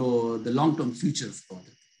 sort of, the long-term future of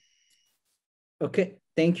Gwadar. Okay,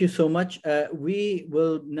 thank you so much. We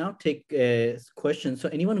will now take questions. So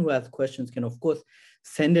anyone who has questions can, of course,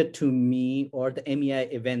 send it to me or the MEI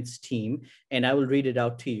events team, and I will read it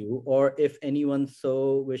out to you. Or if anyone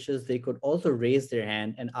so wishes, they could also raise their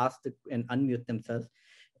hand and and unmute themselves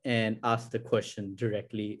and ask the question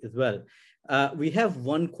directly as well. We have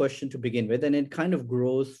one question to begin with, and it kind of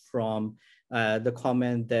grows from the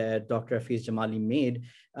comment that Dr. Hafiz Jamali made.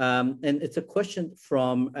 And it's a question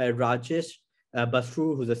from Rajesh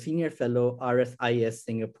Basrur, who's a senior fellow, RSIS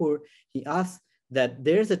Singapore. He asks that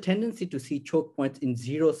there's a tendency to see choke points in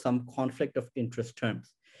zero-sum conflict of interest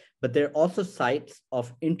terms, but there are also sites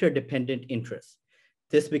of interdependent interests.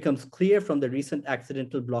 This becomes clear from the recent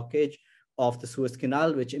accidental blockage of the Suez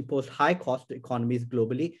Canal, which imposed high cost to economies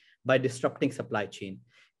globally, by disrupting supply chain.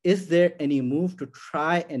 Is there any move to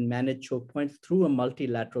try and manage choke points through a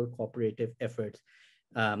multilateral cooperative effort?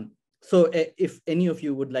 So if any of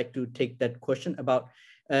you would like to take that question about,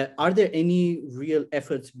 are there any real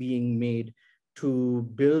efforts being made to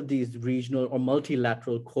build these regional or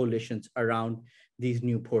multilateral coalitions around these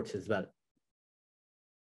new ports as well?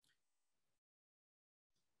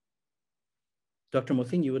 Dr.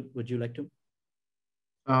 Mohsin, would you like to?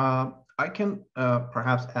 I can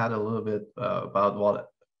perhaps add a little bit about what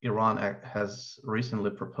Iran has recently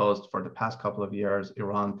proposed. For the past couple of years,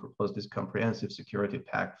 Iran proposed this comprehensive security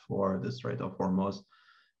pact for the Strait of Hormuz.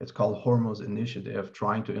 It's called Hormuz Initiative,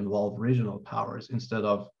 trying to involve regional powers instead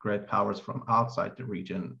of great powers from outside the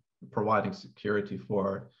region, providing security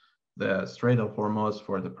for the Strait of Hormuz,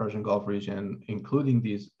 for the Persian Gulf region, including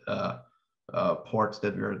these ports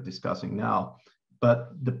that we're discussing now. But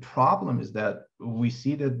the problem is that we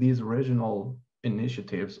see that these regional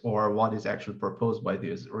initiatives, or what is actually proposed by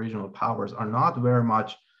these regional powers, are not very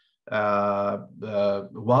much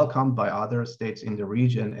welcomed by other states in the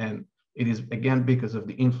region. And it is, again, because of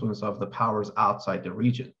the influence of the powers outside the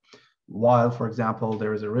region. While, for example,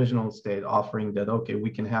 there is a regional state offering that, okay,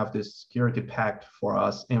 we can have this security pact for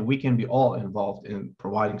us, and we can be all involved in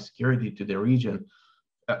providing security to the region.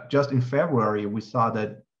 Just in February, we saw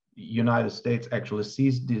that United States actually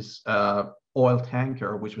seized this oil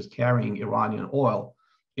tanker, which was carrying Iranian oil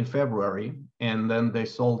in February. And then they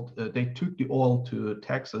took the oil to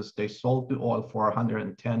Texas. They sold the oil for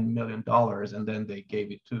 $110 million. And then they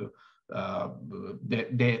gave it to,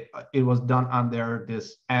 it was done under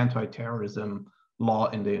this anti-terrorism law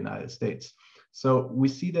in the United States. So we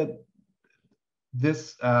see that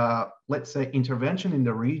this, let's say, intervention in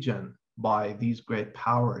the region by these great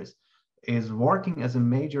powers is working as a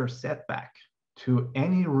major setback to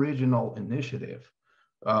any regional initiative,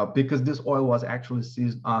 because this oil was actually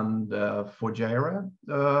seized on the Fujairah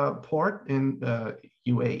port in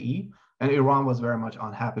UAE, and Iran was very much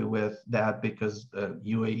unhappy with that because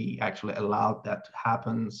UAE actually allowed that to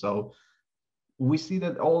happen. So we see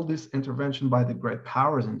that all this intervention by the great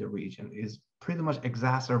powers in the region is pretty much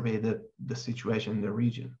exacerbated the situation in the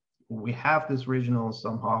region. We have this regional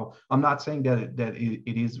somehow. I'm not saying that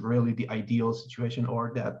it is really the ideal situation,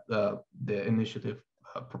 or that the initiative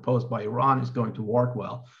proposed by Iran is going to work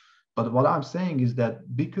well. But what I'm saying is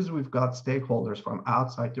that because we've got stakeholders from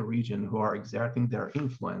outside the region who are exerting their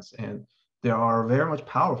influence, and they are very much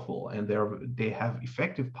powerful, and they have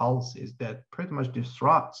effective policies that pretty much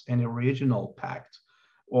disrupts any regional pact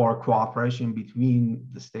or cooperation between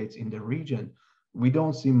the states in the region, we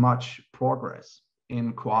don't see much progress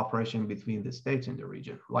in cooperation between the states in the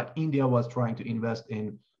region. Like India was trying to invest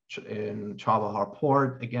in Chahbahar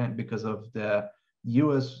port, again, because of the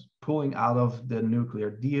US pulling out of the nuclear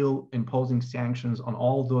deal, imposing sanctions on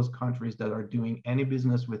all those countries that are doing any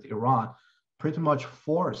business with Iran, pretty much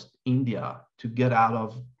forced India to get out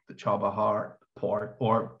of the Chahbahar port,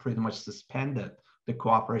 or pretty much suspended the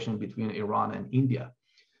cooperation between Iran and India.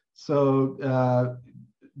 So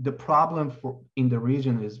the problem in the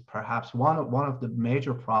region is perhaps one of the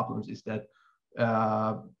major problems is that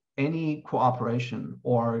any cooperation,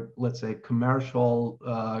 or let's say commercial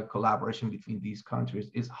collaboration between these countries,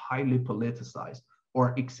 is highly politicized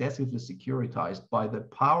or excessively securitized by the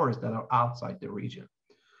powers that are outside the region.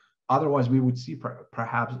 Otherwise, we would see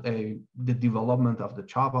perhaps the development of the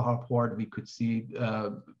Chabahar port. We could see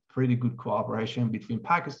pretty good cooperation between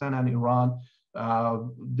Pakistan and Iran.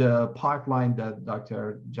 The pipeline that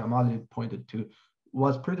Dr. Jamali pointed to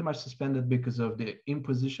was pretty much suspended because of the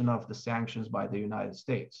imposition of the sanctions by the United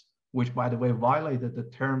States, which, by the way, violated the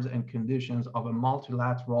terms and conditions of a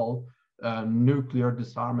multilateral nuclear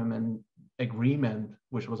disarmament agreement,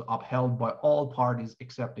 which was upheld by all parties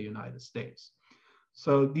except the United States.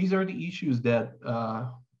 So these are the issues that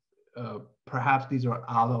perhaps these are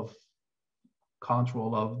out of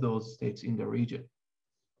control of those states in the region.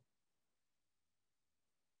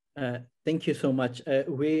 Thank you so much.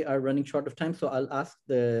 We are running short of time, so I'll ask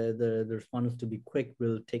the respondents to be quick.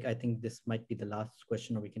 We'll take, I think this might be the last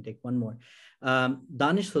question, or we can take one more.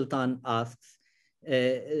 Danish Sultan asks,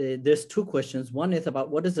 there's two questions. One is about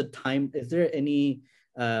what is the time, is there any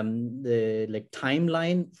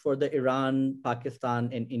timeline for the Iran, Pakistan,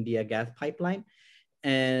 and India gas pipeline?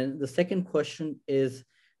 And the second question is,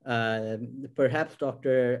 perhaps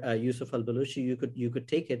Dr. Yusuf Al-Balushi, you could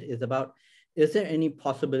take it, is about, is there any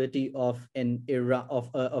possibility of an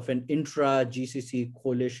intra-GCC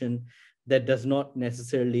coalition that does not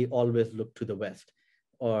necessarily always look to the West,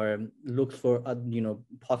 or looks for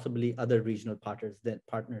possibly other regional partners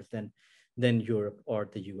than Europe or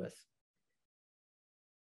the US?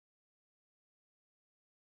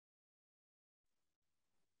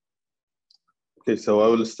 Okay, so I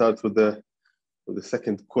will start with the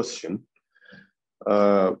second question.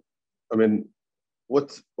 I mean,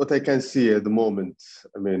 what I can see at the moment,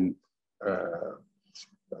 I mean,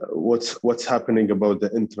 what's happening about the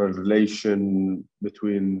interrelation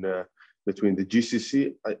between the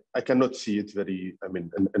GCC, I cannot see it very, I mean,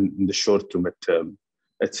 in the short to mid-term,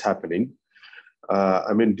 it's happening.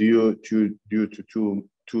 I mean, due to two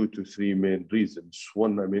to three main reasons.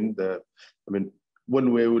 One, I mean,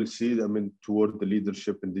 one way we'll see, I mean, toward the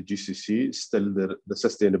leadership in the GCC, still the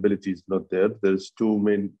sustainability is not there. There's two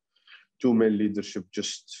main leadership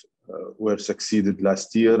just were succeeded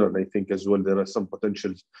last year, and I think as well there are some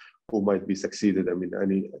potentials who might be succeeded. I mean,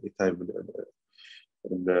 any time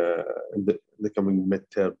in the coming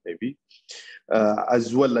midterm maybe.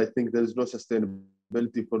 As well, I think there is no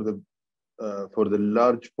sustainability for the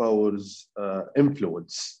large powers'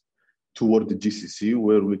 influence toward the GCC,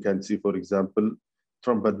 where we can see, for example,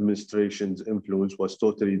 Trump administration's influence was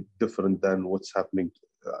totally different than what's happening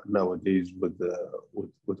nowadays with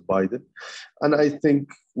Biden. And I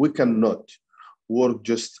think we cannot work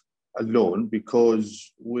just alone,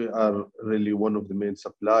 because we are really one of the main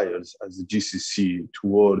suppliers as the GCC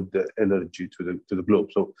toward the energy to the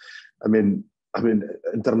globe. So, I mean,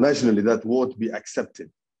 internationally that won't be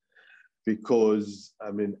accepted, because I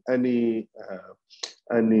mean any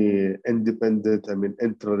independent, I mean,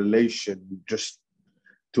 interrelation just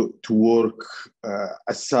to work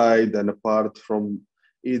aside and apart from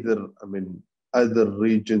either, I mean, other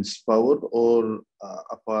regions' power or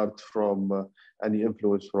apart from any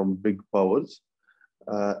influence from big powers,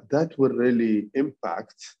 that will really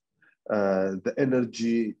impact the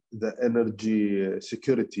energy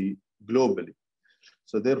security globally.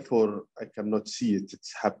 So therefore, I cannot see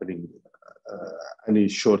it's happening any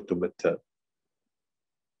short to mid-term.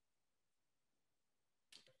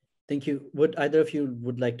 Thank you. Would either of you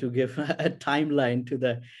would like to give a timeline to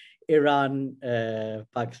the Iran,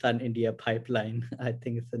 Pakistan, India pipeline? I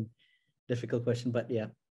think it's a difficult question, but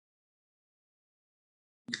yeah.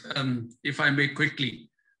 If I may quickly,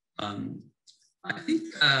 I think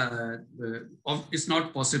it's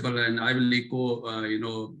not possible, and I will echo,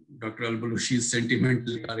 Dr. Al-Balushi's sentiment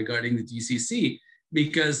regarding the GCC,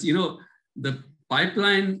 because, the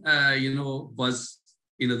pipeline, was,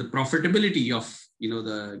 the profitability of,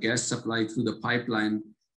 the gas supply through the pipeline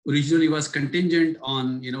originally was contingent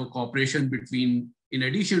on, cooperation between, in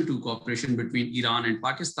addition to cooperation between Iran and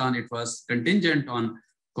Pakistan, it was contingent on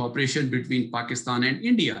cooperation between Pakistan and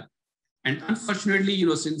India. And unfortunately,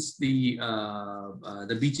 since the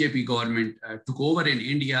BJP government took over in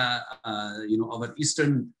India, our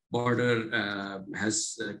eastern border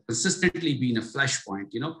has consistently been a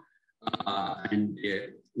flashpoint, and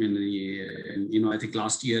I think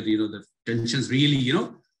last year, the tensions really,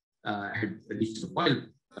 had reached a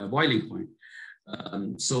boiling point.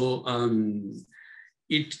 So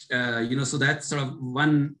that's sort of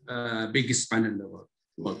one big span in the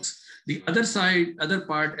works. The other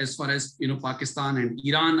part, as far as Pakistan and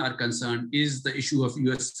Iran are concerned, is the issue of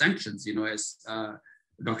US sanctions. As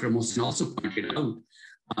Dr. Mohsin also pointed out,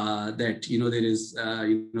 that there is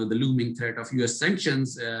the looming threat of US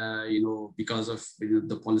sanctions, because of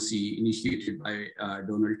the policy initiated by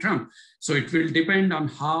Donald Trump. So it will depend on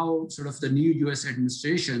how sort of the new US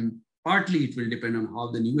administration. Partly, it will depend on how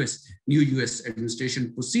the new US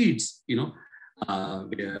administration proceeds,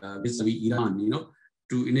 vis-a-vis Iran,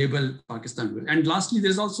 to enable Pakistan. And lastly,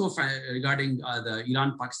 there's also regarding the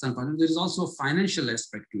Iran-Pakistan partnership, there is also a financial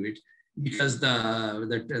aspect to it, because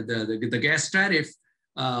the gas tariff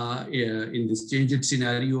in this changed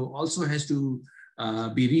scenario also has to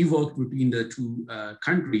be reworked between the two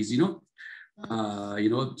countries.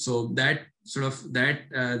 So that sort of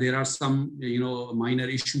there are some minor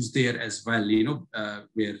issues there as well.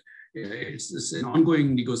 Where it's an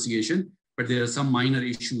ongoing negotiation. But there are some minor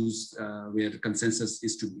issues where consensus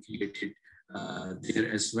is to be created there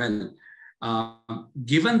as well.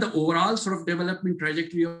 Given the overall sort of development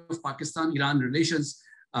trajectory of Pakistan-Iran relations,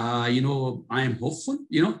 I am hopeful,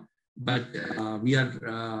 but we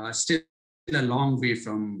are still a long way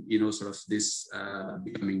from, sort of this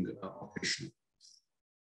becoming operational.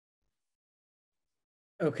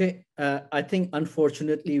 Okay, I think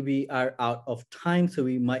unfortunately we are out of time, so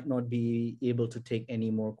we might not be able to take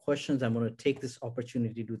any more questions. I'm going to take this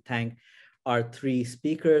opportunity to thank our three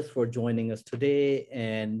speakers for joining us today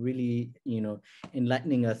and really,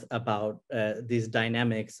 enlightening us about these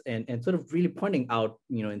dynamics and sort of really pointing out,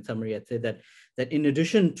 in summary, I'd say that in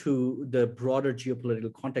addition to the broader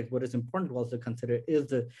geopolitical context, what is important to also consider is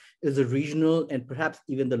the regional and perhaps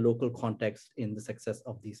even the local context in the success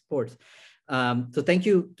of these ports. So thank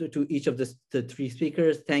you to each of the three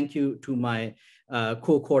speakers. Thank you to my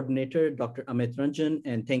co-coordinator, Dr. Amit Ranjan,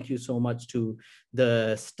 and thank you so much to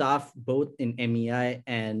the staff both in MEI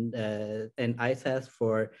and ISAS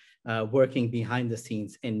for working behind the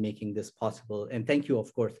scenes and making this possible. And thank you,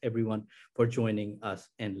 of course, everyone for joining us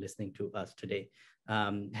and listening to us today.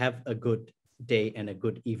 Have a good day and a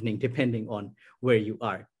good evening, depending on where you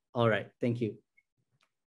are. All right, thank you.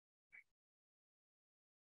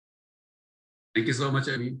 Thank you so much,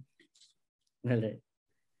 Amin. All right.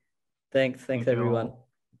 Thanks everyone.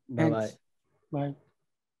 Bye-bye. Bye.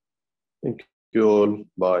 Thank you all.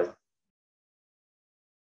 Bye.